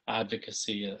 education,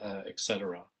 advocacy,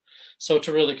 etc. So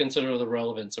to really consider the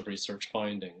relevance of research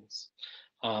findings.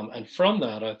 And from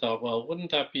that, I thought, well,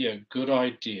 wouldn't that be a good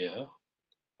idea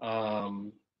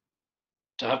to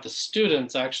have the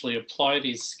students actually apply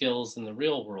these skills in the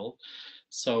real world?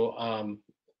 So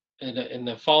in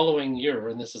the following year,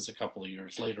 and this is a couple of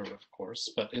years later, of course,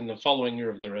 but in the following year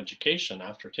of their education,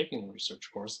 after taking the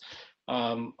research course,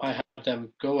 I had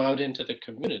them go out into the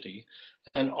community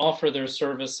and offer their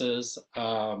services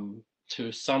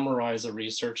to summarize a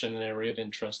research in an area of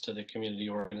interest to the community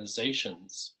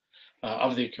organizations,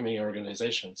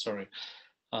 sorry.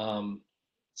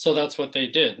 So that's what they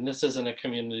did. And this isn't a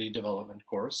community development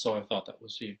course, so I thought that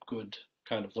was a good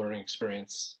kind of learning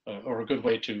experience or a good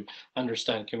way to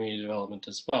understand community development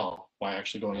as well, by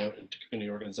actually going out into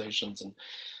community organizations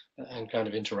and kind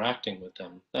of interacting with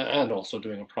them, and also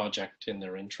doing a project in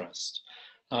their interest.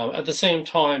 At the same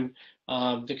time,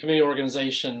 the community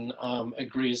organization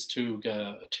agrees to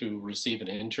receive an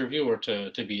interview or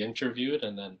to be interviewed,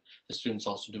 and then the students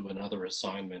also do another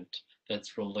assignment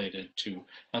that's related to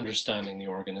understanding the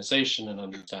organization and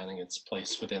understanding its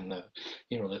place within the,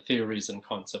 the theories and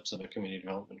concepts of a community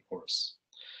development course.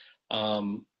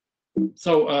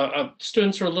 So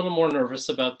students are a little more nervous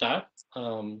about that,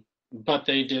 but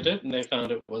they did it and they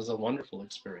found it was a wonderful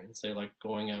experience. They like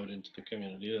going out into the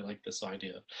community. They like this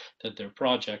idea that their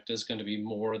project is going to be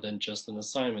more than just an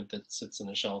assignment that sits in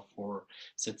a shelf or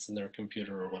sits in their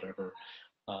computer or whatever.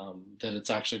 That it's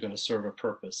actually going to serve a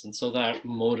purpose, and so that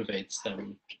motivates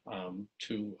them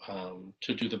to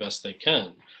do the best they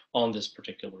can on this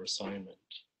particular assignment.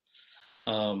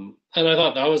 And I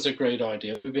thought that was a great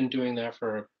idea. We've been doing that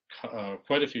for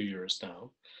quite a few years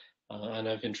now, and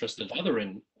I've interested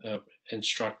other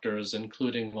instructors,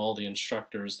 including all the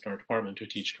instructors in our department who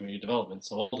teach community development.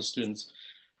 So all the students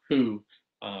who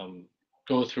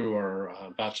go through our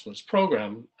bachelor's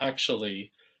program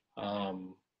actually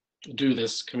do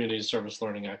this community service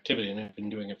learning activity, and I've been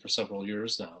doing it for several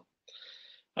years now.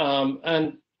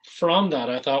 And from that,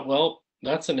 I thought, well,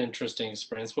 that's an interesting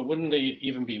experience, but wouldn't they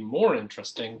even be more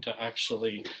interesting to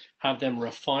actually have them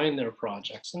refine their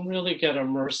projects and really get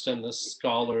immersed in the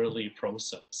scholarly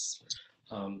process?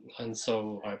 And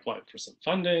so I applied for some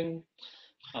funding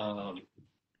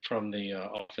from the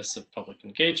Office of Public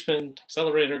Engagement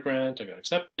Accelerator Grant. I got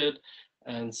accepted.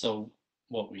 And so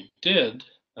what we did,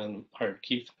 and hired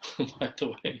Keith, by the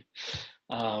way.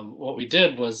 What we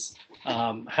did was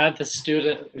had the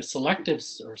selected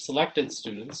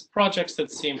students, projects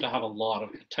that seemed to have a lot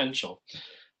of potential.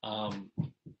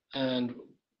 And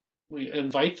we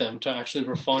invite them to actually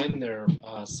refine their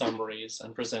summaries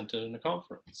and present it in a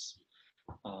conference.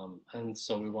 And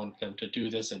so we want them to do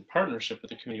this in partnership with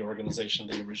the community organization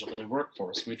they originally worked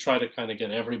for. So we try to kind of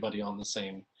get everybody on the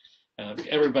same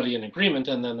everybody in agreement,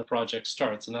 and then the project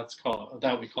starts, and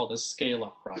we call this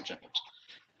scale-up project.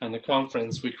 And the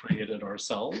conference we created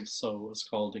ourselves, so it was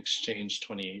called Exchange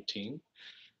 2018,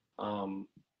 and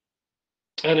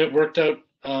it worked out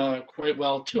quite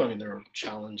well too. I mean, there are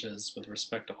challenges with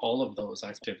respect to all of those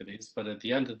activities, but at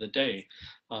the end of the day,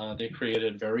 they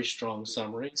created very strong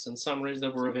summaries and summaries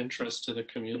that were of interest to the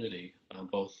community,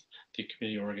 both the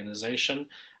community organization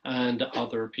and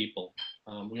other people.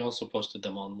 We also posted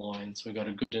them online, so we got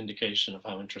a good indication of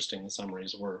how interesting the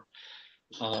summaries were.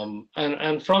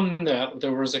 And from that,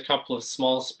 there was a couple of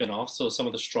small spin-offs, so some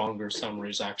of the stronger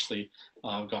summaries actually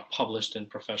got published in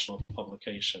professional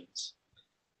publications.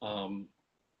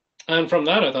 And from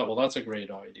that, I thought, well, that's a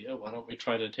great idea. Why don't we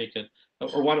try to take it,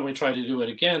 or why don't we try to do it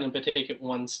again and take it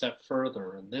one step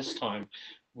further? And this time,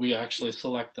 we actually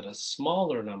selected a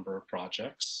smaller number of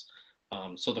projects.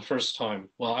 So the first time,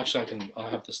 well, actually, I'll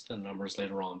have the numbers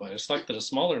later on, but I selected a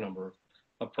smaller number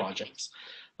of projects,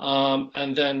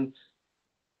 and then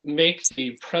make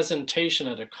the presentation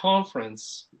at a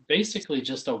conference basically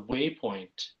just a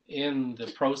waypoint in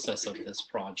the process of this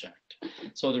project.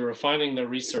 So they're refining their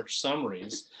research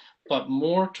summaries, but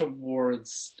more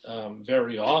towards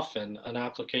very often an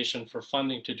application for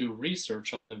funding to do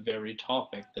research on the very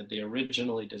topic that they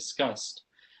originally discussed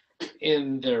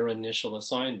in their initial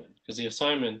assignment. Because the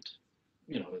assignment,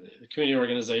 the community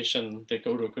organization, they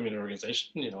go to a community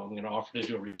organization, I'm going to offer to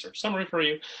do a research summary for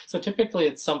you. So typically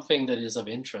it's something that is of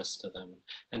interest to them.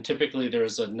 And typically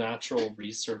there's a natural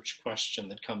research question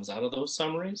that comes out of those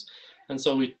summaries. And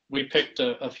so we picked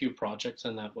a few projects,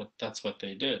 and that's what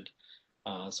they did.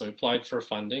 So we applied for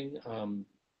funding,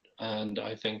 and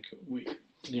I think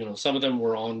some of them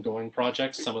were ongoing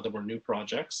projects, some of them were new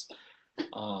projects,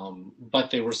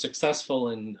 but they were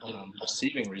successful in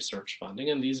receiving research funding,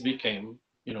 and these became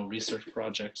research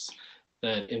projects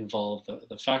that involve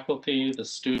the faculty, the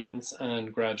students,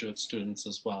 and graduate students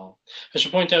as well. I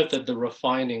should point out that the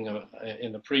refining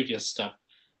in the previous step,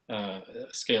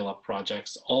 scale-up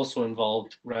projects, also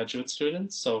involved graduate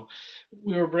students. So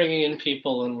we were bringing in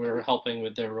people and we were helping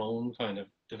with their own kind of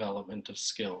development of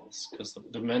skills, because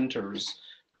the mentors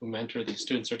who mentor these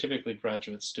students are typically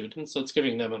graduate students. So it's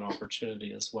giving them an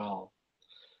opportunity as well.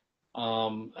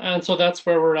 And so that's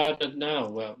where we're at it now.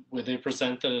 Where they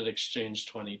presented at Exchange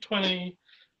 2020.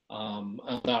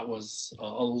 And that was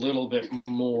a little bit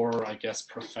more, I guess,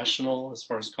 professional as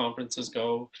far as conferences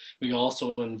go. We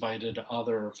also invited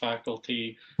other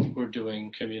faculty who are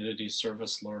doing community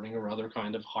service learning or other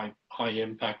kind of high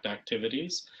impact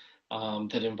activities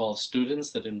that involve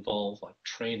students, that involve like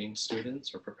training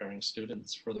students or preparing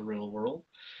students for the real world.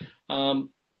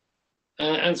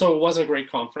 And so it was a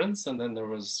great conference, and then there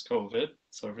was COVID,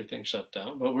 so everything shut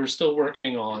down. But we're still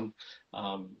working on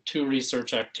 2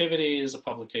 research activities, a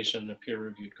publication, and a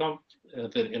peer-reviewed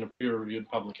in a peer-reviewed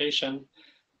publication.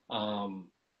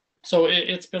 So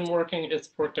it's been working. It's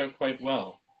worked out quite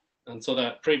well. And so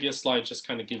that previous slide just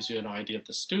kind of gives you an idea of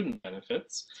the student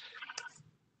benefits.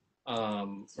 Are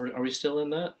we still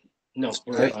in that? No.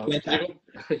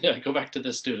 Yeah, go back to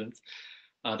the students.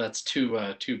 That's two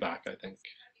back, I think.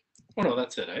 Oh no,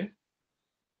 that's it, eh?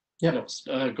 Yeah.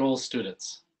 No, goal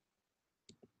students.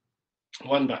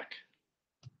 1 back.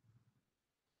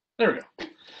 There we go.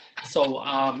 So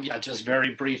yeah, just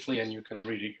very briefly, and you can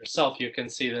read it yourself, you can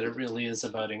see that it really is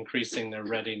about increasing their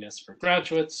readiness for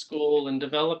graduate school and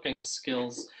developing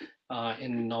skills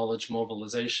in knowledge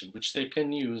mobilization, which they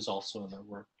can use also in their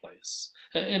workplace,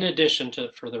 in addition to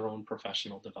for their own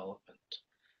professional development.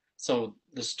 So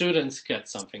the students get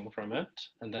something from it.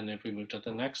 And then if we move to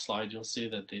the next slide, you'll see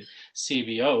that the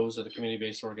CBOs, or the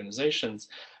community-based organizations,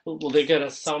 well, they get a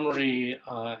summary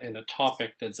in a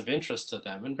topic that's of interest to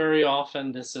them. And very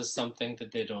often this is something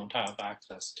that they don't have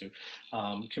access to.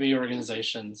 Community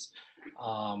organizations,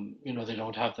 they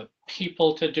don't have the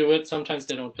people to do it. Sometimes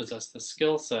they don't possess the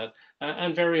skill set.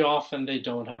 And very often they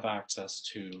don't have access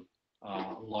to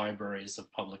libraries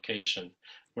of publication,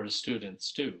 where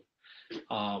students do.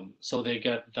 So they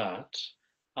get that.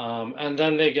 And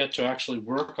then they get to actually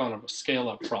work on a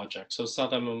scale-up project. So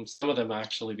some of them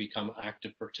actually become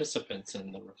active participants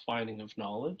in the refining of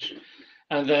knowledge.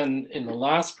 And then in the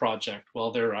last project,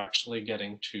 well, they're actually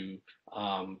getting to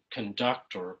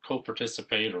conduct or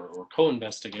co-participate or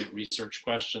co-investigate research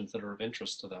questions that are of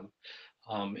interest to them,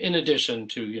 in addition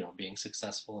to being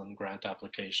successful in grant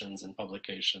applications and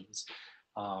publications,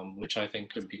 which I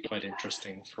think could be quite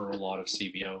interesting for a lot of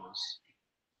CBOs.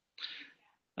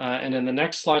 And in the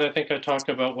next slide, I think I talk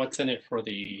about what's in it for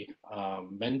the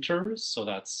mentors. So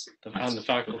that's and the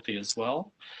faculty as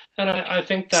well. And I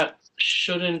think that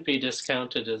shouldn't be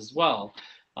discounted as well.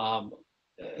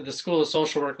 The School of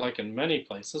Social Work, like in many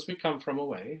places, we come from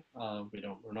away.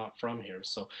 We're not from here.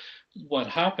 So what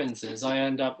happens is I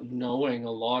end up knowing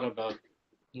a lot about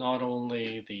not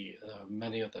only the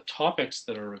many of the topics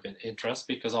that are of interest,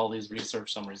 because all these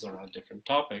research summaries are on a different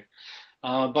topic,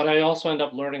 but I also end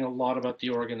up learning a lot about the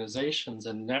organizations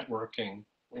and networking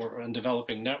and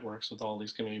developing networks with all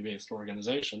these community-based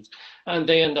organizations, and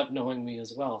they end up knowing me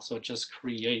as well. So it just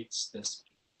creates this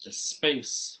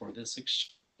space or this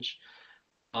exchange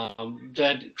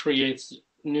that creates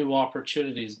new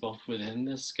opportunities both within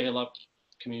this scale-up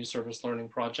community service learning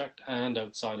project and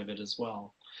outside of it as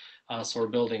well. So we're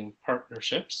building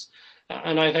partnerships.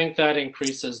 And I think that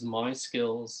increases my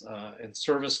skills in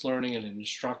service learning and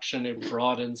instruction. It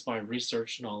broadens my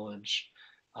research knowledge,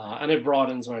 and it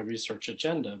broadens my research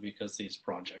agenda, because these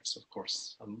projects, of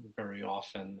course, I'm very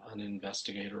often an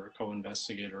investigator or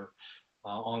co-investigator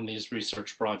on these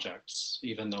research projects,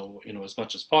 even though, as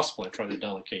much as possible, I try to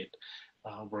delegate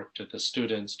work to the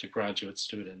students, to graduate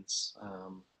students,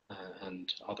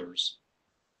 and others.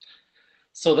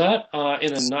 So that,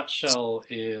 in a nutshell,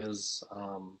 is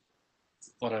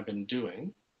what I've been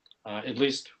doing, at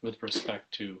least with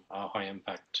respect to high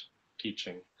impact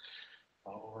teaching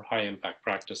or high impact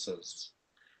practices.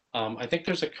 I think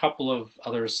there's a couple of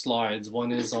other slides.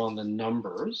 One is on the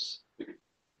numbers.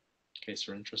 case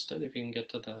you're interested. If you can get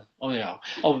to the,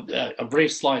 a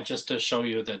brief slide just to show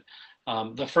you that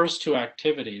the first two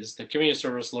activities, the community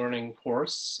service learning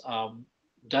course,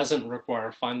 doesn't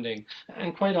require funding.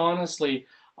 And quite honestly,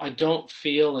 I don't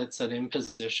feel it's an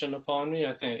imposition upon me.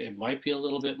 I think it might be a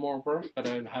little bit more work, but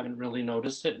I haven't really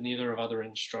noticed it, neither have other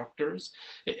instructors.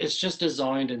 It's just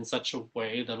designed in such a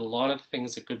way that a lot of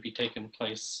things that could be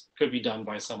could be done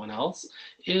by someone else,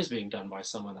 is being done by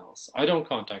someone else. I don't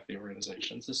contact the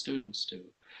organizations, the students do.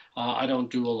 I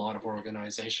don't do a lot of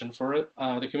organization for it.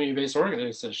 The community-based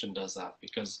organization does that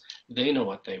because they know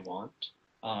what they want,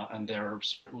 and they're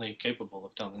certainly capable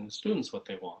of telling the students what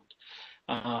they want.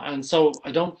 And so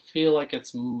I don't feel like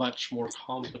it's much more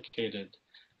complicated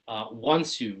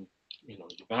once you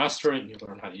master it and you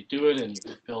learn how you do it and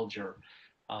you build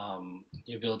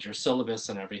your syllabus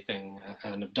and everything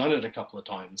and have done it a couple of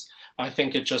times. I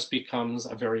think it just becomes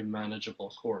a very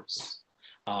manageable course.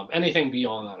 Anything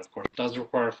beyond that, of course, does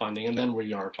require funding, and then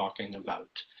we are talking about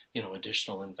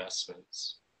additional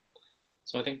investments.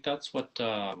 So I think that's what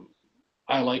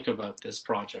I like about this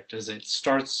project, is it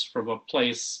starts from a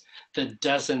place that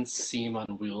doesn't seem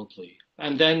unwieldy,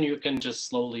 and then you can just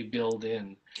slowly build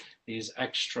in these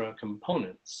extra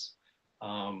components,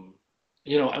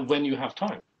 when you have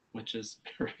time, which is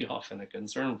very often a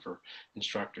concern for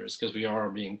instructors because we are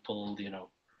being pulled, in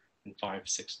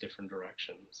 5-6 different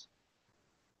directions.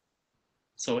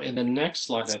 So in the next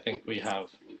slide, I think we have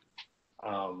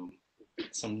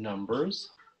some numbers.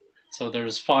 So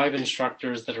there's 5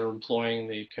 instructors that are employing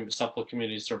the Supple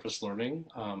Community Service Learning,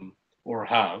 or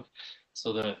have.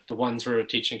 So the ones who are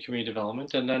teaching community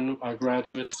development, and then a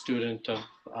graduate student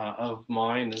of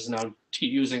mine is now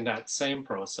using that same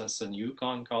process in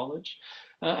Yukon College,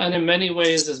 and in many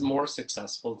ways is more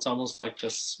successful. It's almost like the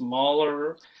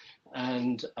smaller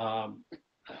and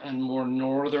more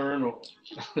northern,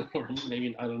 or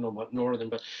maybe, I don't know what northern,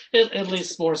 but at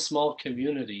least more small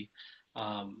community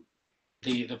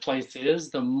the place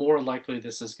is, the more likely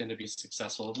this is going to be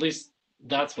successful. At least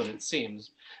that's what it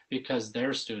seems, because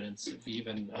their students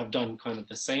even have done kind of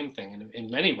the same thing. And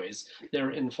in many ways, they're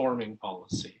informing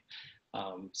policy.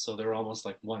 So they're almost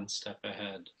like one step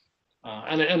ahead.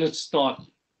 And it's not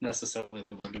necessarily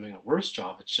that we're doing a worse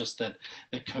job. It's just that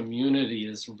the community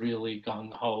is really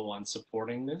gung-ho on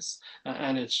supporting this.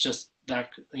 And it's just that,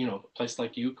 a place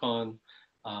like Yukon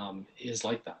is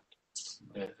like that.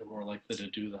 They're more likely to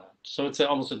do that. So it's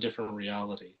almost a different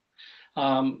reality.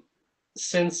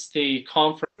 Since the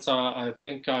conference, I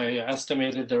think I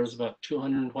estimated there was about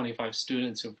 225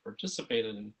 students who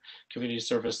participated in community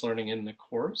service learning in the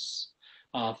course.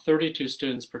 32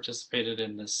 students participated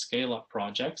in the scale-up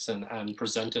projects and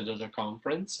presented at a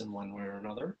conference in one way or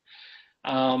another.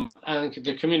 And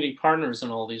the community partners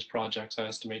in all these projects I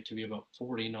estimate to be about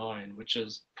 49, which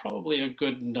is probably a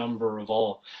good number of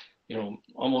all,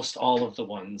 almost all of the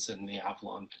ones in the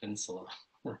Avalon Peninsula,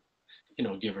 or,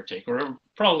 give or take, or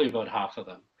probably about half of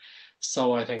them.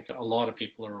 So I think a lot of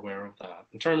people are aware of that.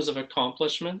 In terms of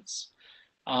accomplishments,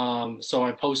 so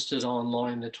I posted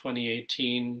online the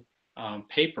 2018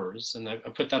 papers, and I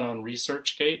put that on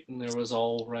ResearchGate, and there was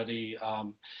already,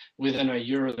 within a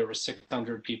year, there were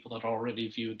 600 people that already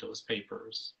viewed those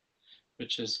papers,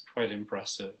 which is quite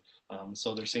impressive.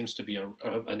 So there seems to be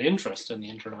an interest in the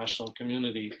international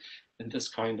community in this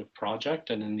kind of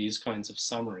project and in these kinds of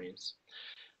summaries.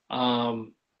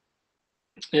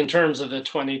 In terms of the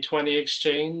 2020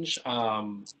 exchange,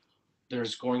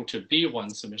 there's going to be one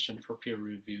submission for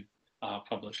peer-reviewed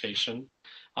publication.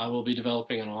 I will be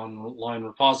developing an online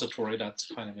repository that's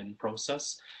kind of in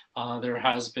process. There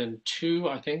has been 2,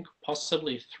 I think,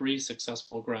 possibly 3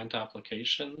 successful grant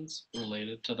applications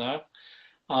related to that.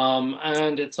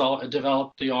 And it's all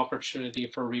developed the opportunity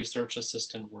for research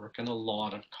assistant work and a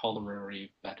lot of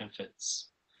culinary benefits.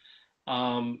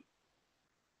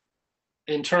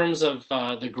 In terms of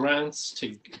the grants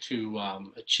to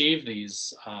achieve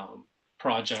these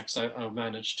projects, I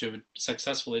managed to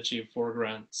successfully achieve 4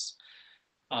 grants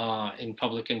in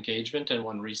public engagement and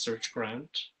 1 research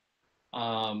grant.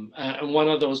 And one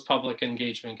of those public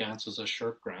engagement grants was a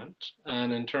SSHRC grant.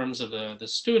 And in terms of the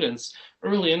students,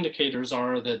 early indicators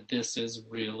are that this is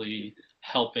really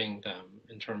helping them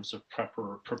in terms of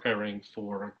preparing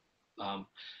for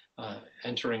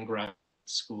entering grad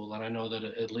school. And I know that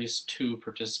at least 2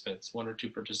 participants, 1 or 2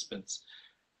 participants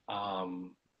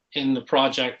in the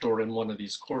project or in one of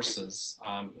these courses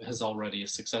has already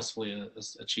successfully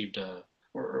achieved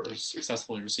or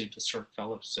successfully received a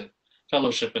SSHRC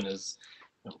fellowship and is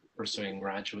pursuing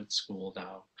graduate school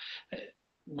now.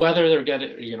 Whether they're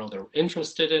they're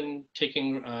interested in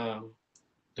taking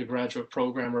the graduate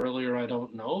program earlier, I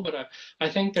don't know, but I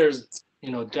think there's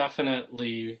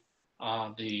definitely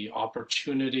the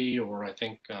opportunity, or I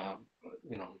think, I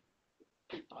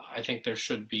think there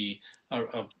should be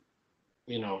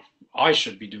I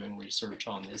should be doing research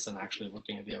on this and actually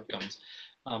looking at the outcomes.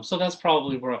 So that's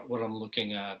probably what I'm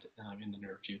looking at in the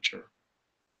near future.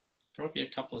 There will be a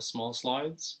couple of small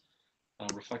slides,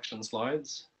 reflection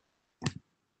slides.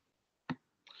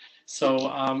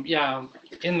 So yeah,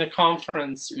 in the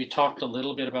conference, we talked a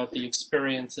little bit about the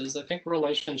experiences. I think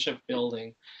relationship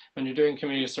building, when you're doing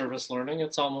community service learning,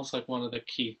 it's almost like one of the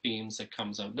key themes that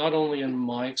comes out, not only in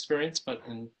my experience, but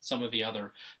in some of the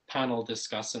other panel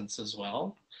discussants as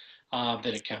well, that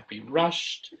it can't be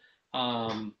rushed,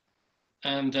 and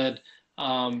that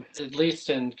at least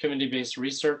in community-based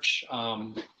research,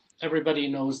 everybody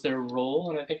knows their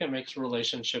role, and I think it makes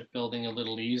relationship building a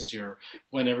little easier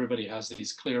when everybody has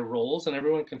these clear roles and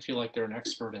everyone can feel like they're an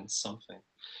expert in something.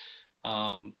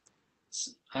 And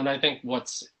I think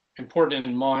what's important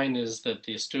in mine is that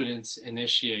the students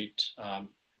initiate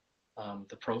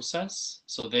the process,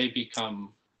 so they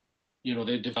become,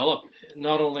 they develop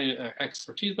not only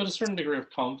expertise, but a certain degree of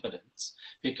confidence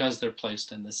because they're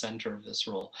placed in the center of this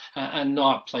role and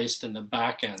not placed in the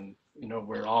back end,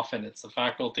 where often it's the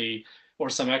faculty or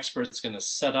some experts going to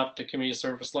set up the community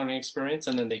service learning experience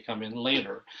and then they come in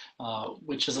later,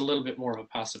 which is a little bit more of a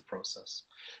passive process.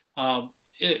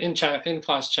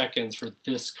 In-class check-ins for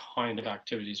this kind of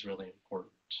activity is really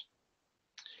important.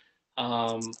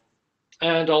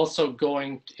 And also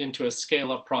going into a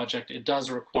scale-up project, it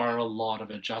does require a lot of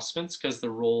adjustments because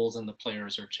the roles and the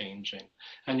players are changing.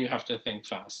 And you have to think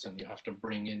fast and you have to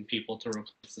bring in people to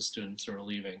replace the students who are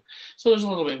leaving. So there's a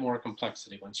little bit more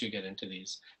complexity once you get into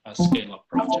these scale-up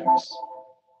projects.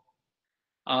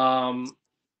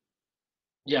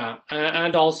 Yeah,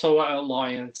 and also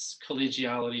alliance,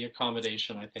 collegiality,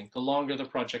 accommodation. I think the longer the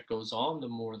project goes on, the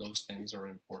more those things are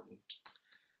important.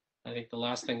 I think the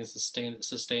last thing is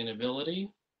sustainability.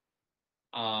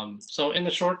 So in the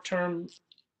short term,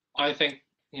 I think,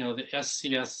 the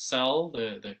SCSL,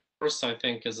 the course, I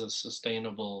think is a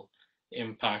sustainable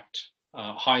impact,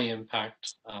 high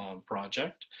impact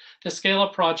project. The scale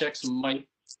up projects might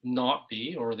not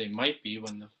be, or they might be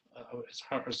when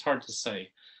it's hard to say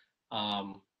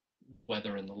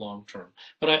whether in the long term.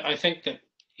 But I think that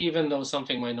even though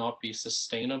something might not be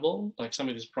sustainable, like some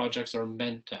of these projects are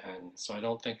meant to end. So I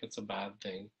don't think it's a bad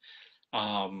thing.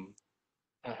 And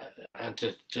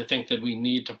to think that we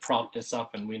need to prop this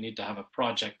up and we need to have a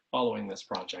project following this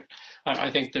project. I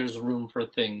think there's room for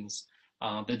things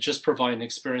that just provide an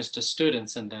experience to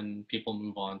students and then people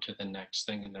move on to the next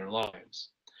thing in their lives.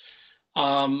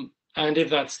 And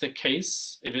if that's the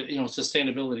case, if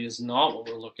sustainability is not what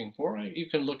we're looking for, you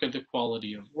can look at the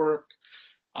quality of work.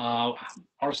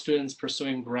 Are students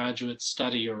pursuing graduate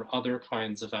study or other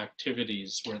kinds of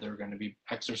activities where they're going to be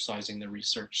exercising their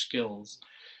research skills?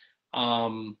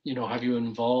 Have you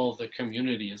involved the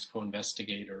community as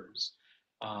co-investigators?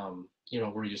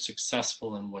 Were you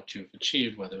successful in what you've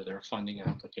achieved, whether they're funding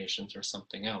applications or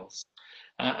something else?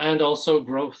 And also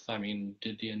growth. I mean,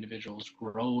 did the individuals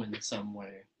grow in some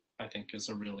way? I think is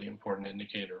a really important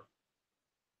indicator.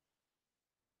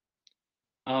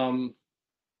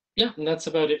 Yeah, and that's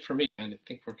about it for me. And I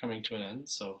think we're coming to an end,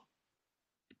 so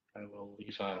I will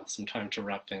leave some time to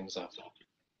wrap things up.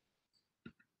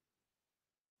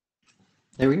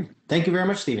 There we go. Thank you very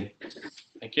much, Stephen.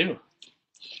 Thank you.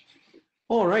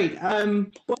 All right.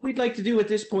 What we'd like to do at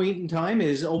this point in time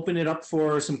is open it up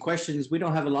for some questions. We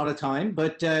don't have a lot of time,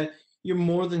 but you're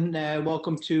more than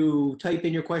welcome to type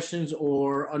in your questions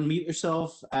or unmute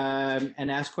yourself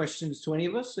and ask questions to any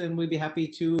of us, and we'd be happy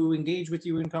to engage with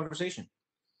you in conversation.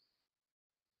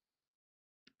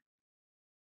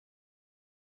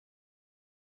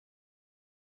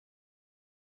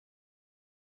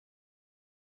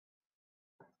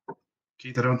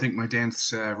 Keith, I don't think my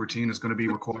dance routine is going to be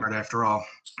required after all.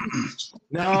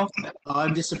 No,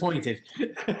 I'm disappointed.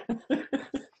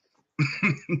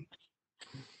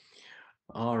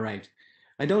 All right.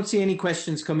 I don't see any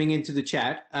questions coming into the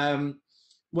chat.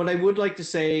 What I would like to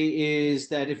say is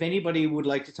that if anybody would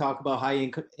like to talk about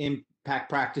high impact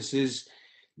practices,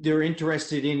 they're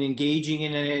interested in engaging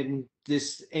in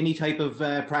any type of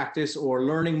practice or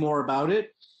learning more about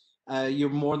it, you're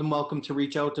more than welcome to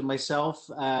reach out to myself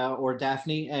or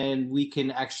Daphne, and we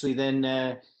can actually then,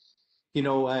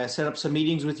 set up some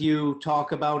meetings with you,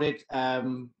 talk about it,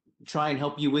 try and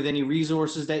help you with any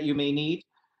resources that you may need.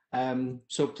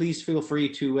 So please feel free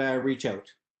to reach out.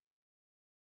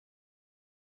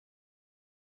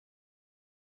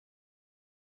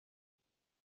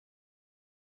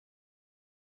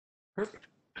 Perfect.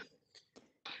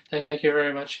 Thank you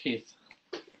very much, Keith.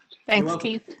 Thanks,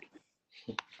 Keith.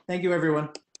 Thank you, everyone.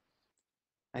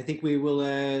 I think we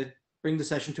will bring the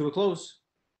session to a close.